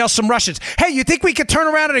guy to nail some Russians. Hey, you think we could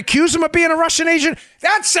turn around and accuse him of being a Russian agent?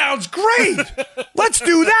 That sounds great. Let's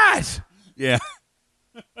do that. Yeah.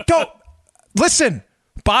 Listen,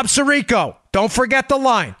 Bob Sirico, don't forget the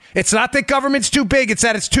line. It's not that government's too big, it's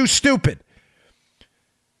that it's too stupid.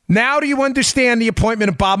 Now do you understand the appointment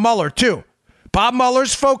of Bob Mueller, too? Bob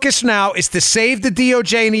Mueller's focus now is to save the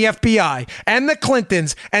DOJ and the FBI and the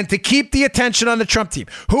Clintons and to keep the attention on the Trump team.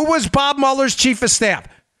 Who was Bob Mueller's chief of staff?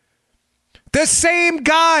 The same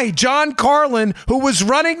guy, John Carlin, who was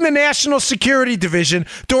running the National Security Division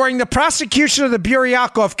during the prosecution of the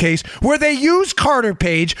Buryakov case, where they used Carter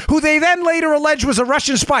Page, who they then later alleged was a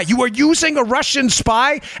Russian spy. You are using a Russian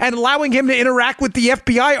spy and allowing him to interact with the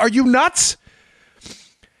FBI? Are you nuts?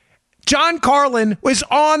 John Carlin was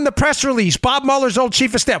on the press release, Bob Mueller's old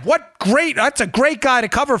chief of staff. That's a great guy to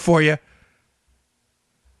cover for you.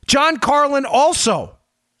 John Carlin also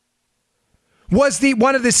was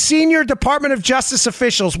one of the senior Department of Justice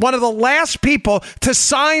officials, one of the last people to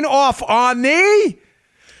sign off on the,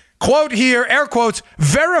 quote here, air quotes,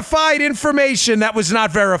 verified information that was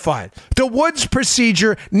not verified. The Woods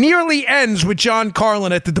procedure nearly ends with John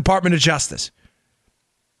Carlin at the Department of Justice.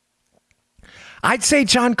 I'd say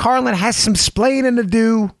John Carlin has some splaining to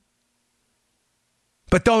do,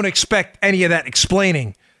 but don't expect any of that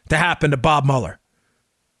explaining to happen to Bob Mueller,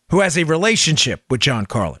 who has a relationship with John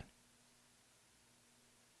Carlin.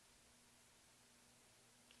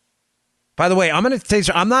 By the way, I'm going to tell you,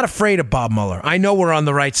 I'm not afraid of Bob Mueller. I know we're on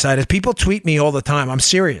the right side. As people tweet me all the time, I'm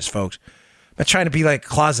serious, folks. I'm not trying to be like a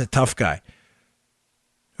closet tough guy.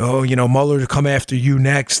 Oh, Mueller to come after you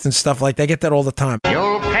next and stuff like that. I get that all the time.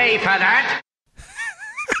 You'll pay for that.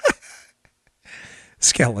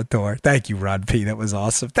 Skeletor. Thank you, Ron P. That was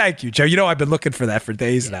awesome. Thank you, Joe. I've been looking for that for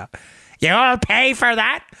days now. You'll pay for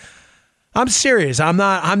that? I'm serious. I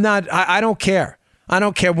don't care. I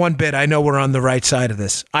don't care one bit. I know we're on the right side of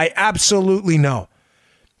this. I absolutely know.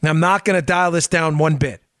 I'm not going to dial this down one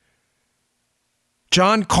bit.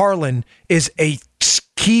 John Carlin is a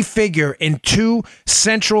key figure in two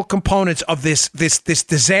central components of this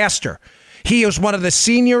disaster. He is one of the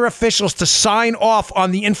senior officials to sign off on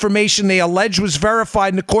the information they allege was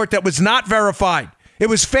verified in the court that was not verified. It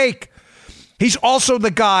was fake. He's also the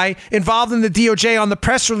guy involved in the DOJ on the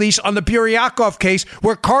press release on the Buryakov case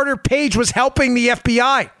where Carter Page was helping the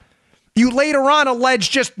FBI. You later on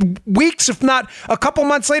alleged just weeks, if not a couple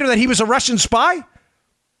months later, that he was a Russian spy.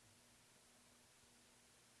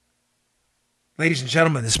 Ladies and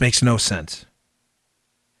gentlemen, this makes no sense.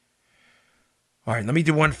 All right, let me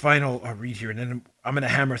do one final read here, and then I'm going to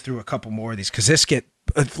hammer through a couple more of these because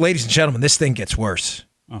ladies and gentlemen, this thing gets worse.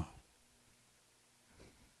 Oh.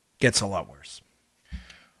 Gets a lot worse.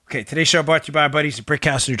 Okay, today's show brought to you by our buddies at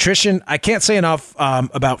Brickhouse Nutrition. I can't say enough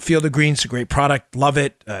about Field of Greens. It's a great product. Love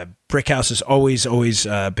it. Brick House has always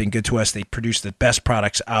been good to us. They produce the best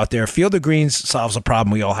products out there. Field of Greens solves a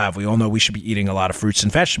problem we all have. We all know we should be eating a lot of fruits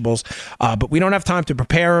and vegetables, but we don't have time to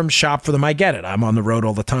prepare them, shop for them. I get it. I'm on the road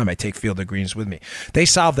all the time. I take Field of Greens with me. They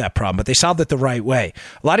solve that problem, but they solved it the right way.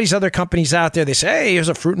 A lot of these other companies out there, they say, hey, here's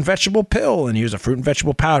a fruit and vegetable pill, and here's a fruit and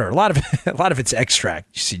vegetable powder. A lot of it's extract.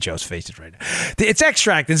 You see Joe's faces right now. It's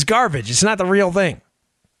extract. It's garbage. It's not the real thing.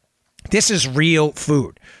 This is real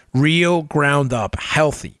food, real ground up,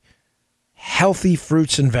 healthy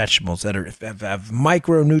fruits and vegetables that have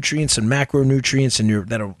micronutrients and macronutrients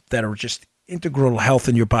that are just integral health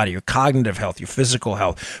in your body, your cognitive health, your physical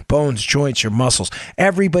health, bones, joints, your muscles.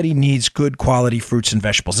 Everybody needs good quality fruits and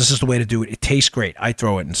vegetables. This is the way to do it. It tastes great. I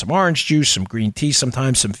throw it in some orange juice, some green tea,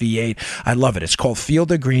 sometimes some V8. I love it. It's called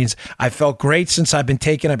Field of Greens. I felt great since I've been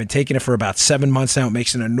taking it for about 7 months now. It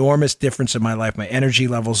makes an enormous difference in my life. My energy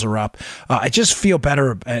levels are up. I just feel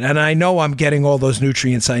better, and I know I'm getting all those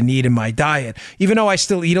nutrients I need in my diet. Even though I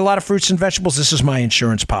still eat a lot of fruits and vegetables, this is my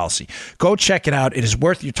insurance policy. Go check it out. It is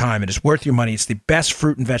worth your time. It is worth your money. It's the best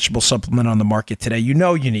fruit and vegetable supplement on the market today. You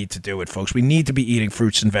know you need to do it, folks. We need to be eating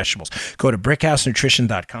fruits and vegetables. Go to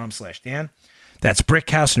brickhousenutrition.com/Dan. That's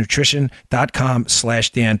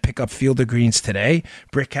brickhousenutrition.com/Dan. Pick up Field of Greens today.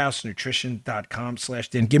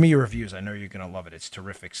 brickhousenutrition.com/Dan. Give me your reviews. I know you're going to love it. It's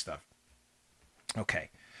terrific stuff. Okay.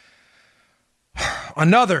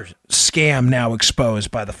 Another scam now exposed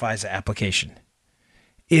by the FISA application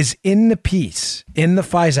is in the piece, in the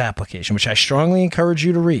FISA application, which I strongly encourage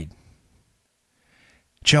you to read.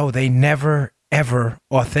 Joe, they never, ever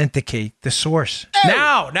authenticate the source. Hey!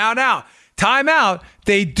 Now, time out.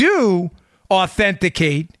 They do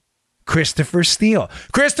authenticate Christopher Steele.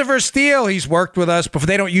 Christopher Steele, he's worked with us before.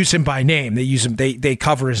 They don't use him by name. They use him. They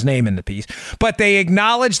cover his name in the piece. But they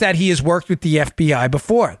acknowledge that he has worked with the FBI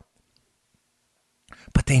before.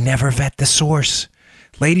 But they never vet the source.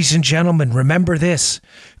 Ladies and gentlemen, remember this.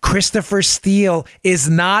 Christopher Steele is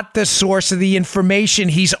not the source of the information.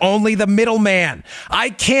 He's only the middleman. I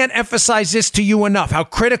can't emphasize this to you enough, how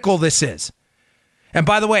critical this is. And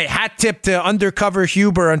by the way, hat tip to Undercover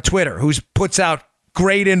Huber on Twitter, who puts out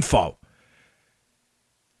great info.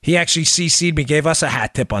 He actually CC'd me, gave us a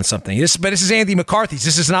hat tip on something. But this is Andy McCarthy's.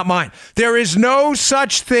 This is not mine. There is no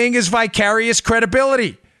such thing as vicarious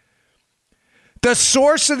credibility. The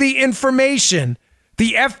source of the information,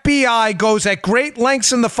 the FBI goes at great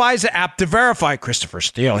lengths in the FISA app to verify Christopher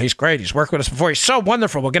Steele. He's great. He's worked with us before. He's so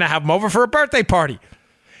wonderful. We're going to have him over for a birthday party.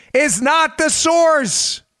 Is not the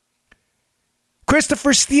source.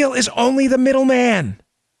 Christopher Steele is only the middleman.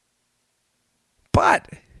 But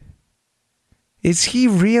is he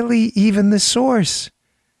really even the source?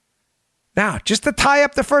 Now, just to tie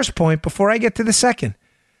up the first point before I get to the second.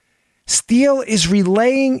 Steele is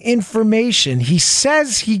relaying information he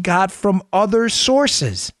says he got from other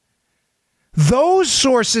sources. Those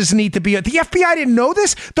sources need to be... The FBI didn't know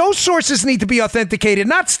this? Those sources need to be authenticated,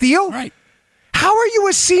 not Steele. Right. How are you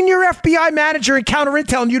a senior FBI manager in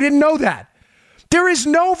counterintel and you didn't know that? There is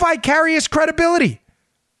no vicarious credibility.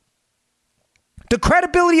 The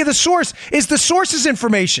credibility of the source is the source's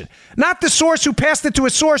information, not the source who passed it to a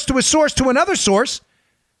source to a source to another source.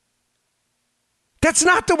 That's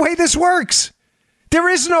not the way this works. There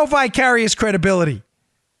is no vicarious credibility.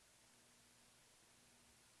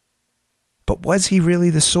 But was he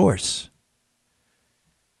really the source?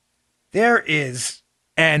 There is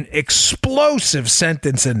an explosive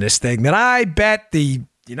sentence in this thing that I bet the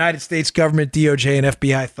United States government, DOJ, and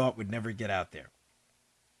FBI thought would never get out there.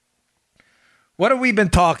 What have we been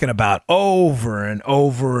talking about over and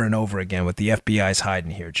over and over again with the FBI's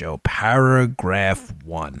hiding here, Joe? Paragraph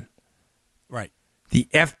 1. Right. The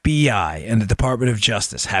FBI and the Department of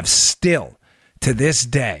Justice have still, to this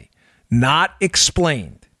day, not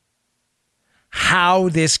explained how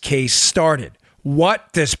this case started.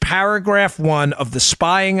 What does paragraph 1 of the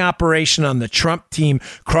spying operation on the Trump team,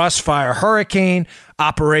 Crossfire Hurricane,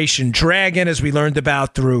 Operation Dragon, as we learned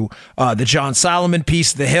about through the John Solomon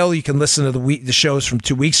piece, The Hill. You can listen to the shows from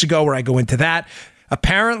 2 weeks ago where I go into that.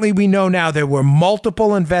 Apparently, we know now there were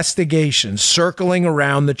multiple investigations circling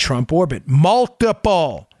around the Trump orbit.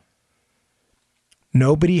 Multiple.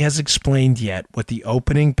 Nobody has explained yet what the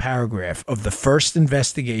opening paragraph of the first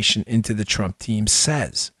investigation into the Trump team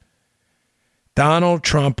says. Donald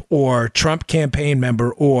Trump or Trump campaign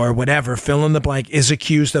member or whatever, fill in the blank, is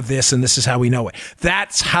accused of this, and this is how we know it.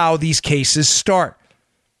 That's how these cases start.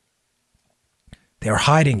 They're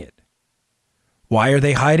hiding it. Why are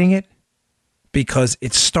they hiding it? Because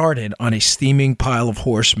it started on a steaming pile of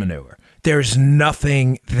horse manure. There's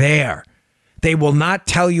nothing there. They will not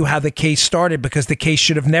tell you how the case started because the case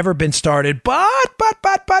should have never been started. But,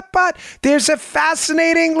 there's a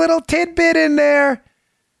fascinating little tidbit in there.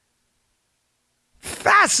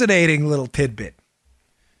 Fascinating little tidbit.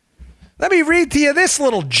 Let me read to you this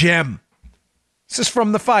little gem. This is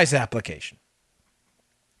from the FISA application.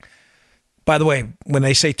 By the way, when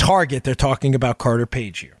they say target, they're talking about Carter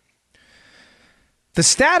Page here. The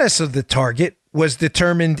status of the target was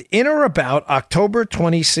determined in or about October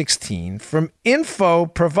 2016 from info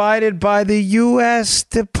provided by the U.S.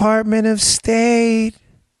 Department of State.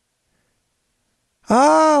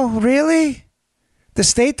 Oh, really? The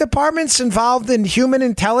State Department's involved in human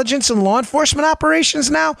intelligence and law enforcement operations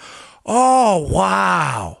now? Oh,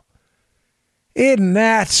 wow. Isn't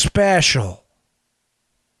that special?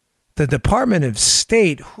 The Department of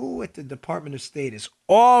State, who at the Department of State is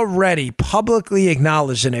already publicly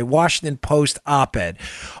acknowledged in a Washington Post op-ed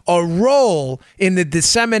a role in the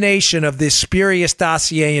dissemination of this spurious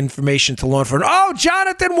dossier information to law enforcement. Oh,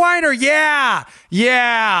 Jonathan Weiner. Yeah.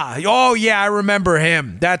 Oh, yeah, I remember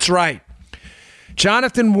him. That's right.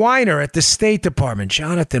 Jonathan Weiner at the State Department.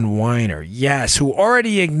 Jonathan Weiner, yes, who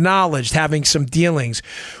already acknowledged having some dealings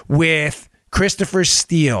with Christopher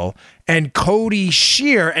Steele and Cody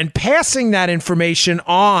Shear and passing that information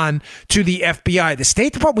on to the FBI. The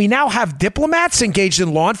State Department, we now have diplomats engaged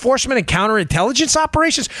in law enforcement and counterintelligence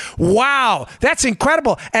operations. Wow, that's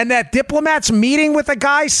incredible. And that diplomat's meeting with a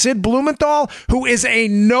guy, Sid Blumenthal, who is a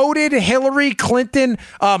noted Hillary Clinton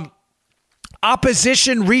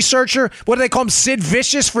opposition researcher. What do they call him? Sid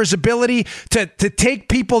Vicious, for his ability to take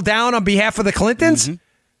people down on behalf of the Clintons? Mm-hmm.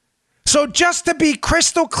 So just to be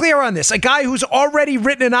crystal clear on this, a guy who's already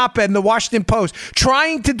written an op-ed in the Washington Post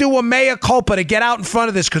trying to do a mea culpa to get out in front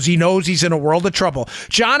of this because he knows he's in a world of trouble.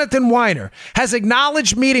 Jonathan Weiner has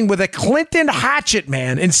acknowledged meeting with a Clinton hatchet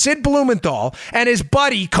man in Sid Blumenthal and his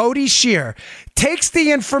buddy Cody Shear, takes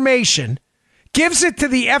the information, gives it to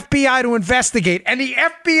the FBI to investigate, and the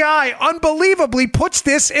FBI unbelievably puts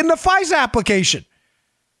this in the FISA application.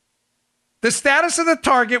 The status of the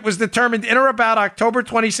target was determined in or about October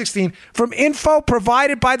 2016 from info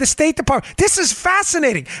provided by the State Department. This is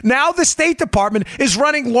fascinating. Now the State Department is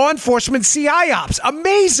running law enforcement CIOps.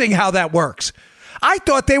 Amazing how that works. I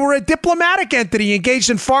thought they were a diplomatic entity engaged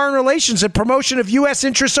in foreign relations and promotion of U.S.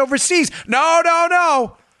 interests overseas. No.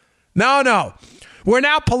 We're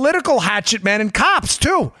now political hatchet men and cops,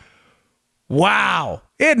 too. Wow.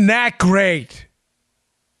 Isn't that great?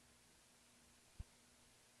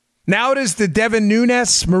 Now it is the Devin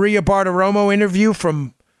Nunes, Maria Bartiromo interview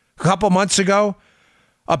from a couple months ago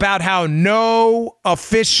about how no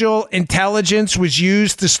official intelligence was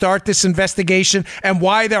used to start this investigation and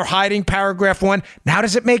why they're hiding paragraph 1. Now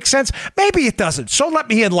does it make sense? Maybe it doesn't. So let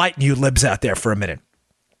me enlighten you libs out there for a minute.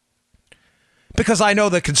 Because I know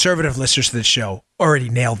the conservative listeners to this show already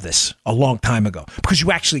nailed this a long time ago. Because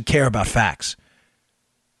you actually care about facts.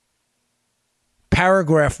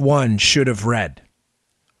 Paragraph 1 should have read,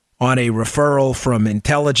 on a referral from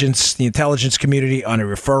intelligence, the intelligence community, on a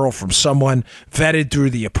referral from someone vetted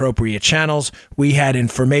through the appropriate channels. We had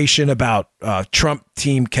information about Trump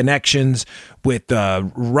team connections with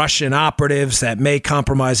Russian operatives that may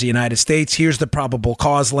compromise the United States. Here's the probable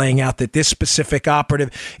cause, laying out that this specific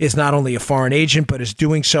operative is not only a foreign agent, but is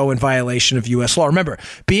doing so in violation of U.S. law. Remember,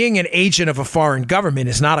 being an agent of a foreign government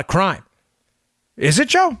is not a crime. Is it,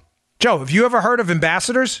 Joe? Joe, have you ever heard of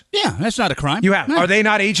ambassadors? Yeah, that's not a crime. You have. No. Are they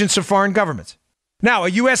not agents of foreign governments? Now, a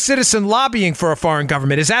U.S. citizen lobbying for a foreign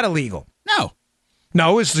government, is that illegal? No.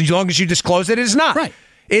 No, as long as you disclose it, it is not. Right.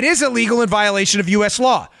 It is illegal in violation of U.S.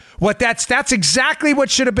 law. That's exactly what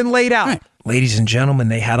should have been laid out. Right. Ladies and gentlemen,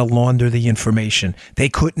 they had to launder the information. They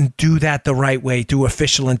couldn't do that the right way through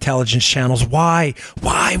official intelligence channels. Why?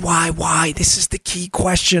 This is the key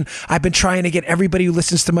question I've been trying to get everybody who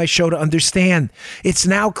listens to my show to understand. It's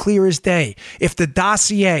now clear as day. If the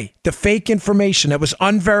dossier, the fake information that was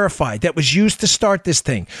unverified, that was used to start this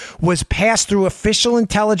thing, was passed through official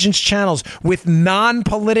intelligence channels with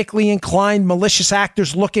non-politically inclined malicious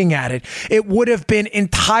actors looking at it, it would have been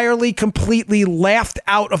entirely, completely laughed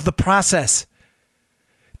out of the process.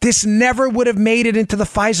 This never would have made it into the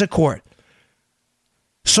FISA court.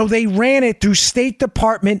 So they ran it through State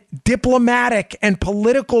Department diplomatic and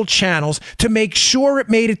political channels to make sure it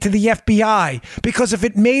made it to the FBI. Because if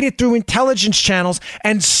it made it through intelligence channels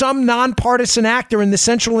and some nonpartisan actor in the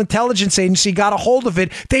Central Intelligence Agency got a hold of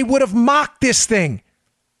it, they would have mocked this thing.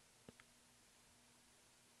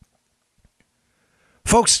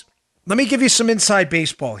 Folks, let me give you some inside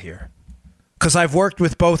baseball here, because I've worked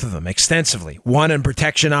with both of them extensively. One in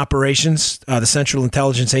protection operations, the Central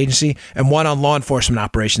Intelligence Agency, and one on law enforcement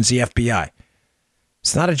operations, the FBI.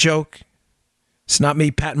 It's not a joke. It's not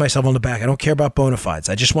me patting myself on the back. I don't care about bona fides.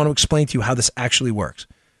 I just want to explain to you how this actually works.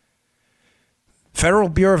 Federal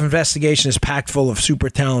Bureau of Investigation is packed full of super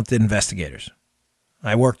talented investigators.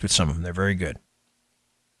 I worked with some of them. They're very good.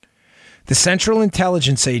 The Central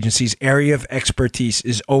Intelligence Agency's area of expertise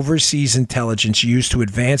is overseas intelligence used to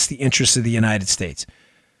advance the interests of the United States,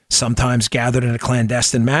 sometimes gathered in a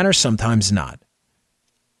clandestine manner, sometimes not.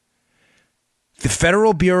 The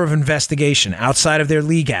Federal Bureau of Investigation, outside of their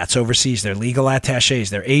legats overseas, their legal attachés,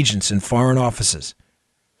 their agents in foreign offices,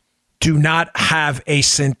 do not have a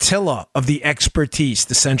scintilla of the expertise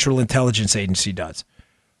the Central Intelligence Agency does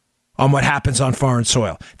on what happens on foreign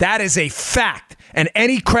soil. That is a fact, and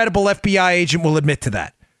any credible FBI agent will admit to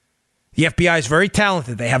that. The FBI is very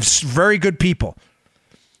talented. They have very good people.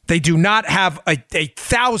 They do not have a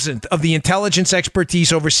thousandth of the intelligence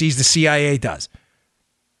expertise overseas the CIA does.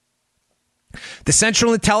 The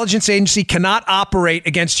Central Intelligence Agency cannot operate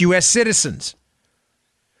against U.S. citizens.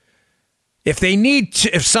 If they need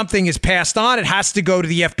to, if something is passed on, it has to go to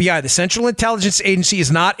the FBI. The Central Intelligence Agency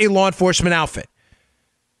is not a law enforcement outfit.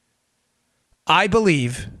 I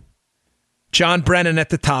believe John Brennan at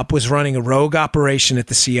the top was running a rogue operation at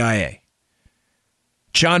the CIA.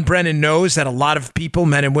 John Brennan knows that a lot of people,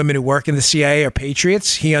 men and women who work in the CIA, are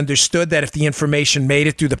patriots. He understood that if the information made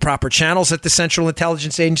it through the proper channels at the Central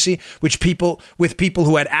Intelligence Agency, with people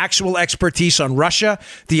who had actual expertise on Russia,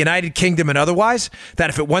 the United Kingdom, and otherwise, that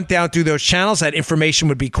if it went down through those channels, that information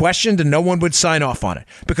would be questioned and no one would sign off on it.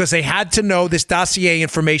 Because they had to know this dossier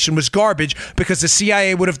information was garbage, because the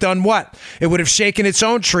CIA would have done what? It would have shaken its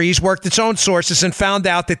own trees, worked its own sources, and found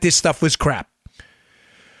out that this stuff was crap.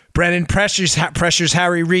 Brennan pressures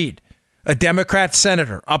Harry Reid, a Democrat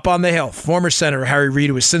senator up on the Hill, former Senator Harry Reid,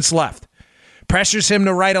 who has since left, pressures him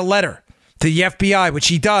to write a letter to the FBI, which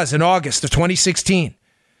he does in August of 2016.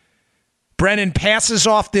 Brennan passes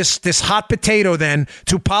off this hot potato then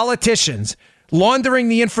to politicians, laundering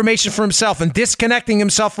the information for himself and disconnecting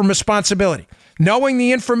himself from responsibility, knowing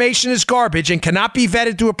the information is garbage and cannot be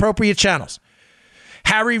vetted through appropriate channels.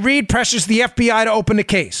 Harry Reid pressures the FBI to open the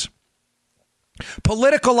case.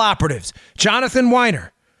 Political operatives, Jonathan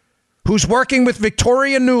Weiner, who's working with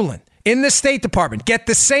Victoria Nuland in the State Department, get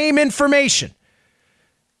the same information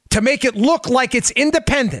to make it look like it's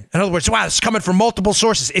independent. In other words, wow, it's coming from multiple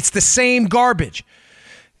sources. It's the same garbage.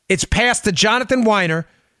 It's passed to Jonathan Weiner,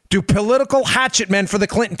 through political hatchet men for the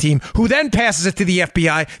Clinton team, who then passes it to the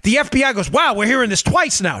FBI. The FBI goes, wow, we're hearing this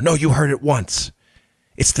twice now. No, you heard it once.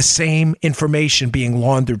 It's the same information being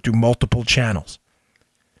laundered through multiple channels.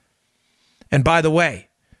 And by the way,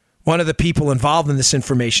 one of the people involved in this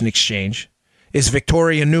information exchange is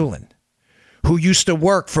Victoria Nuland, who used to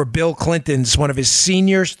work for Bill Clinton's, one of his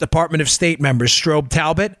senior Department of State members, Strobe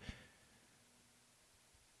Talbot.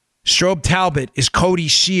 Strobe Talbot is Cody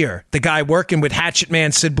Shear, the guy working with hatchet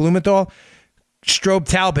man Sid Blumenthal. Strobe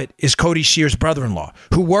Talbot is Cody Shear's brother-in-law,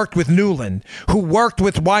 who worked with Nuland, who worked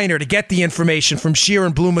with Weiner to get the information from Shear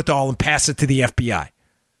and Blumenthal and pass it to the FBI.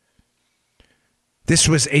 This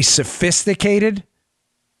was a sophisticated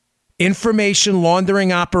information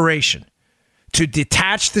laundering operation to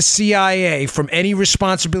detach the CIA from any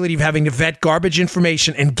responsibility of having to vet garbage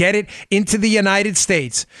information and get it into the United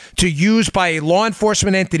States to use by a law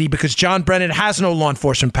enforcement entity, because John Brennan has no law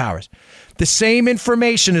enforcement powers. The same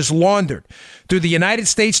information is laundered through the United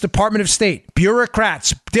States Department of State,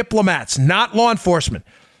 bureaucrats, diplomats, not law enforcement.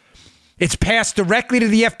 It's passed directly to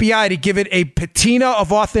the FBI to give it a patina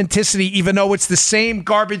of authenticity, even though it's the same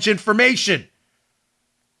garbage information.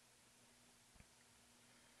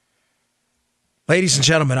 Ladies and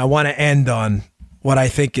gentlemen, I want to end on what I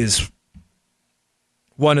think is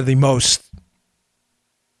one of the most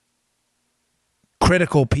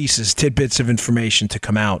critical pieces, tidbits of information to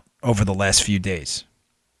come out over the last few days.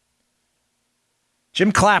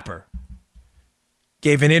 Jim Clapper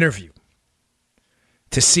gave an interview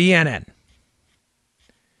to CNN.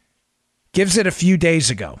 Gives it a few days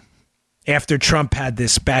ago, after Trump had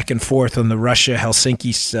this back and forth on the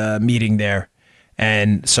Russia-Helsinki meeting there,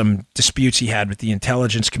 and some disputes he had with the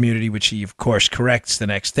intelligence community, which he, of course, corrects the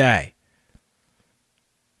next day.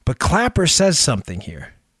 But Clapper says something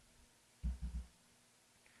here.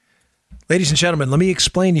 Ladies and gentlemen, let me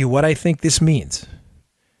explain to you what I think this means.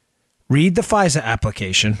 Read the FISA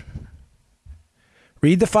application.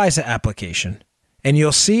 Read the FISA application. And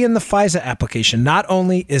you'll see in the FISA application, not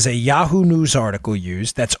only is a Yahoo News article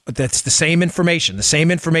used, that's the same information. The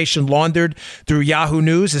same information laundered through Yahoo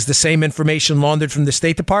News is the same information laundered from the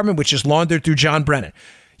State Department, which is laundered through John Brennan.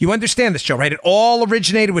 You understand this, Joe, right? It all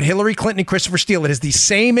originated with Hillary Clinton and Christopher Steele. It is the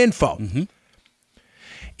same info. Mm-hmm.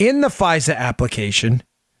 In the FISA application,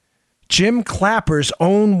 Jim Clapper's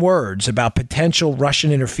own words about potential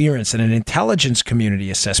Russian interference in an intelligence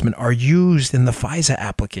community assessment are used in the FISA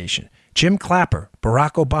application. Jim Clapper,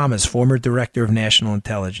 Barack Obama's former director of national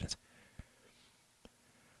intelligence.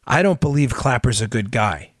 I don't believe Clapper's a good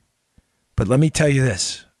guy. But let me tell you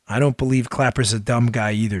this. I don't believe Clapper's a dumb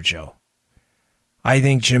guy either, Joe. I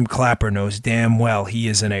think Jim Clapper knows damn well he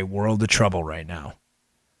is in a world of trouble right now.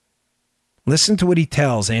 Listen to what he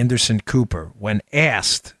tells Anderson Cooper when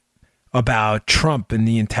asked about Trump and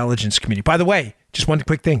the intelligence community. By the way, just one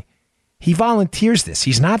quick thing. He volunteers this.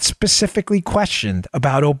 He's not specifically questioned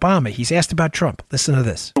about Obama. He's asked about Trump. Listen to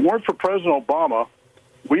this. If it weren't for President Obama,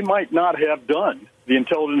 we might not have done the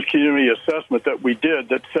intelligence community assessment that we did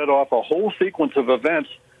that set off a whole sequence of events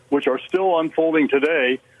which are still unfolding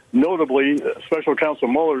today, notably Special Counsel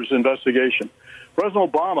Mueller's investigation.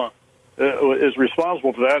 President Obama is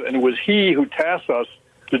responsible for that, and it was he who tasked us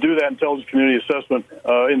to do that intelligence community assessment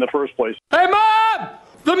in the first place. Hey, Mom!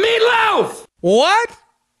 The meatloaf! What?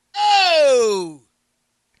 Oh!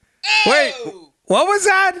 Wait, what was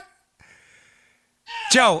that?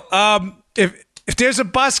 Joe, if there's a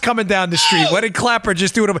bus coming down the street, what did Clapper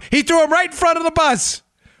just do to him? He threw him right in front of the bus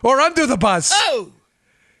or under the bus. Oh!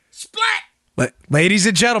 Splat! Ladies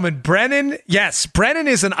and gentlemen, Brennan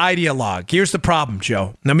is an ideologue. Here's the problem,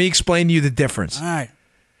 Joe. Let me explain to you the difference. All right.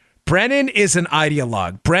 Brennan is an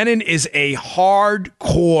ideologue. Brennan is a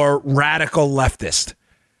hardcore radical leftist.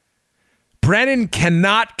 Brennan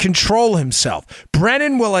cannot control himself.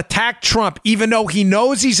 Brennan will attack Trump even though he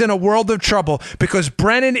knows he's in a world of trouble because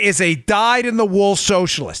Brennan is a dyed-in-the-wool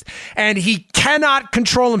socialist, and he cannot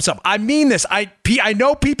control himself. I mean this. I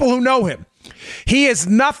know people who know him. He is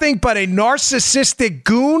nothing but a narcissistic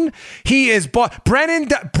goon. He is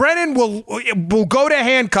Brennan will go to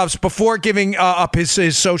handcuffs before giving up his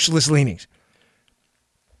socialist leanings.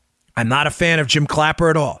 I'm not a fan of Jim Clapper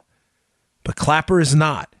at all, but Clapper is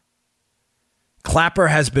not. Clapper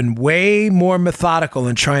has been way more methodical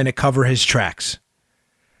in trying to cover his tracks.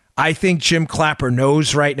 I think Jim Clapper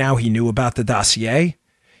knows right now he knew about the dossier.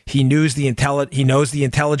 He knows the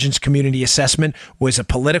intelligence community assessment was a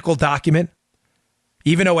political document.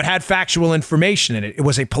 Even though it had factual information in it, it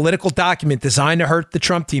was a political document designed to hurt the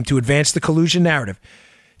Trump team to advance the collusion narrative.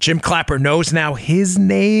 Jim Clapper knows now his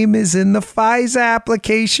name is in the FISA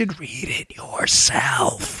application. Read it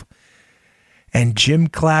yourself. And Jim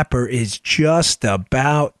Clapper is just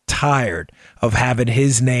about tired of having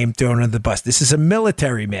his name thrown under the bus. This is a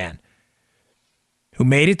military man who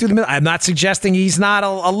made it through the military. I'm not suggesting he's not a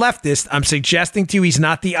leftist. I'm suggesting to you he's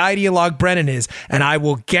not the ideologue Brennan is. And I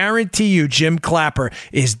will guarantee you Jim Clapper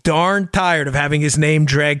is darn tired of having his name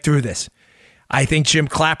dragged through this. I think Jim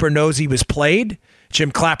Clapper knows he was played.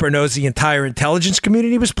 Jim Clapper knows the entire intelligence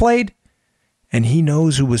community was played. And he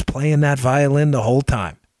knows who was playing that violin the whole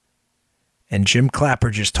time. And Jim Clapper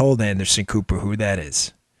just told Anderson Cooper who that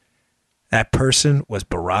is. That person was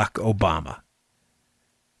Barack Obama.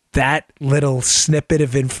 That little snippet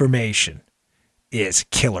of information is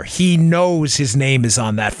killer. He knows his name is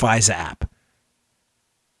on that FISA app.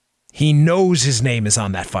 He knows his name is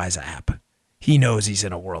on that FISA app. He knows he's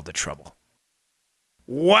in a world of trouble.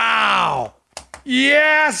 Wow.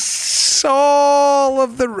 Yes. All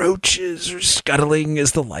of the roaches are scuttling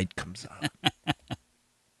as the light comes on.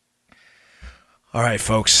 All right,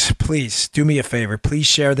 folks, please do me a favor. Please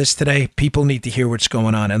share this today. People need to hear what's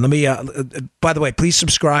going on. And let me, by the way, please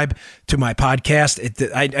subscribe to my podcast.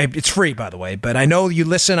 It's free, by the way, but I know you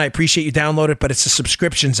listen. I appreciate you download it, but it's the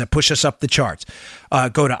subscriptions that push us up the charts.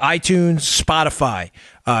 Go to iTunes, Spotify,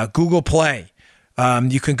 Google Play.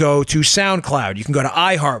 You can go to SoundCloud. You can go to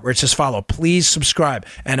iHeart where it says follow. Please subscribe.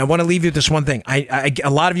 And I want to leave you with this one thing. A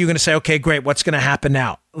lot of you are going to say, okay, great. What's going to happen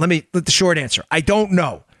now? Let the short answer. I don't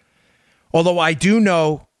know. Although I do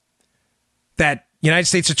know that United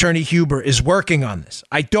States Attorney Huber is working on this.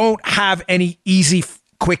 I don't have any easy,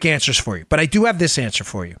 quick answers for you, but I do have this answer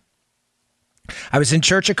for you. I was in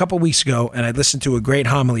church a couple weeks ago, and I listened to a great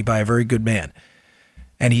homily by a very good man.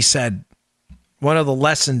 And he said, one of the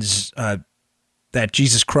lessons that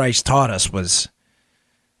Jesus Christ taught us was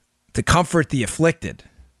to comfort the afflicted.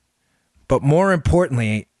 But more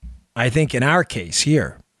importantly, I think in our case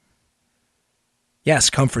here,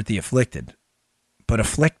 yes, comfort the afflicted, but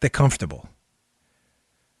afflict the comfortable.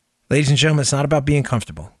 Ladies and gentlemen, it's not about being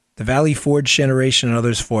comfortable. The Valley Forge generation and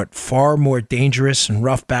others fought far more dangerous and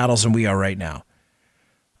rough battles than we are right now.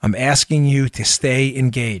 I'm asking you to stay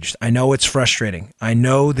engaged. I know it's frustrating. I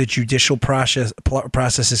know the judicial process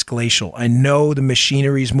is glacial. I know the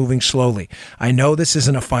machinery is moving slowly. I know this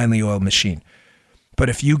isn't a finely oiled machine. But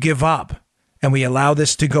if you give up and we allow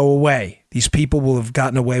this to go away, these people will have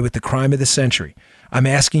gotten away with the crime of the century. I'm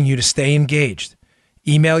asking you to stay engaged.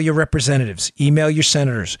 Email your representatives, email your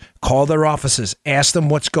senators, call their offices, ask them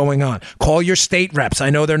what's going on. Call your state reps. I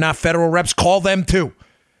know they're not federal reps. Call them too.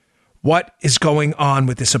 What is going on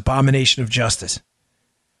with this abomination of justice?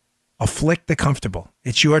 Afflict the comfortable.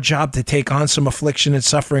 It's your job to take on some affliction and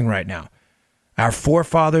suffering right now. Our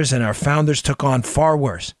forefathers and our founders took on far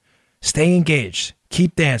worse. Stay engaged.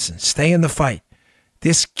 Keep dancing. Stay in the fight.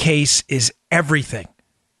 This case is everything.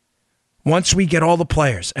 Once we get all the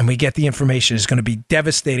players and we get the information, it's going to be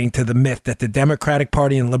devastating to the myth that the Democratic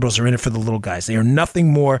Party and liberals are in it for the little guys. They are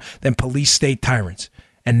nothing more than police state tyrants.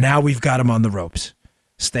 And now we've got them on the ropes.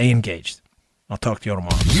 Stay engaged. I'll talk to you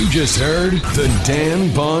tomorrow. You just heard The Dan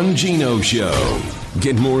Bongino Show.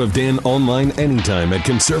 Get more of Dan online anytime at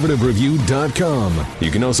conservativereview.com.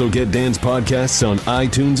 You can also get Dan's podcasts on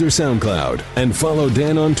iTunes or SoundCloud. And follow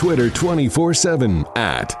Dan on Twitter 24/7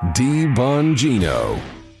 at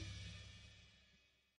DBongino.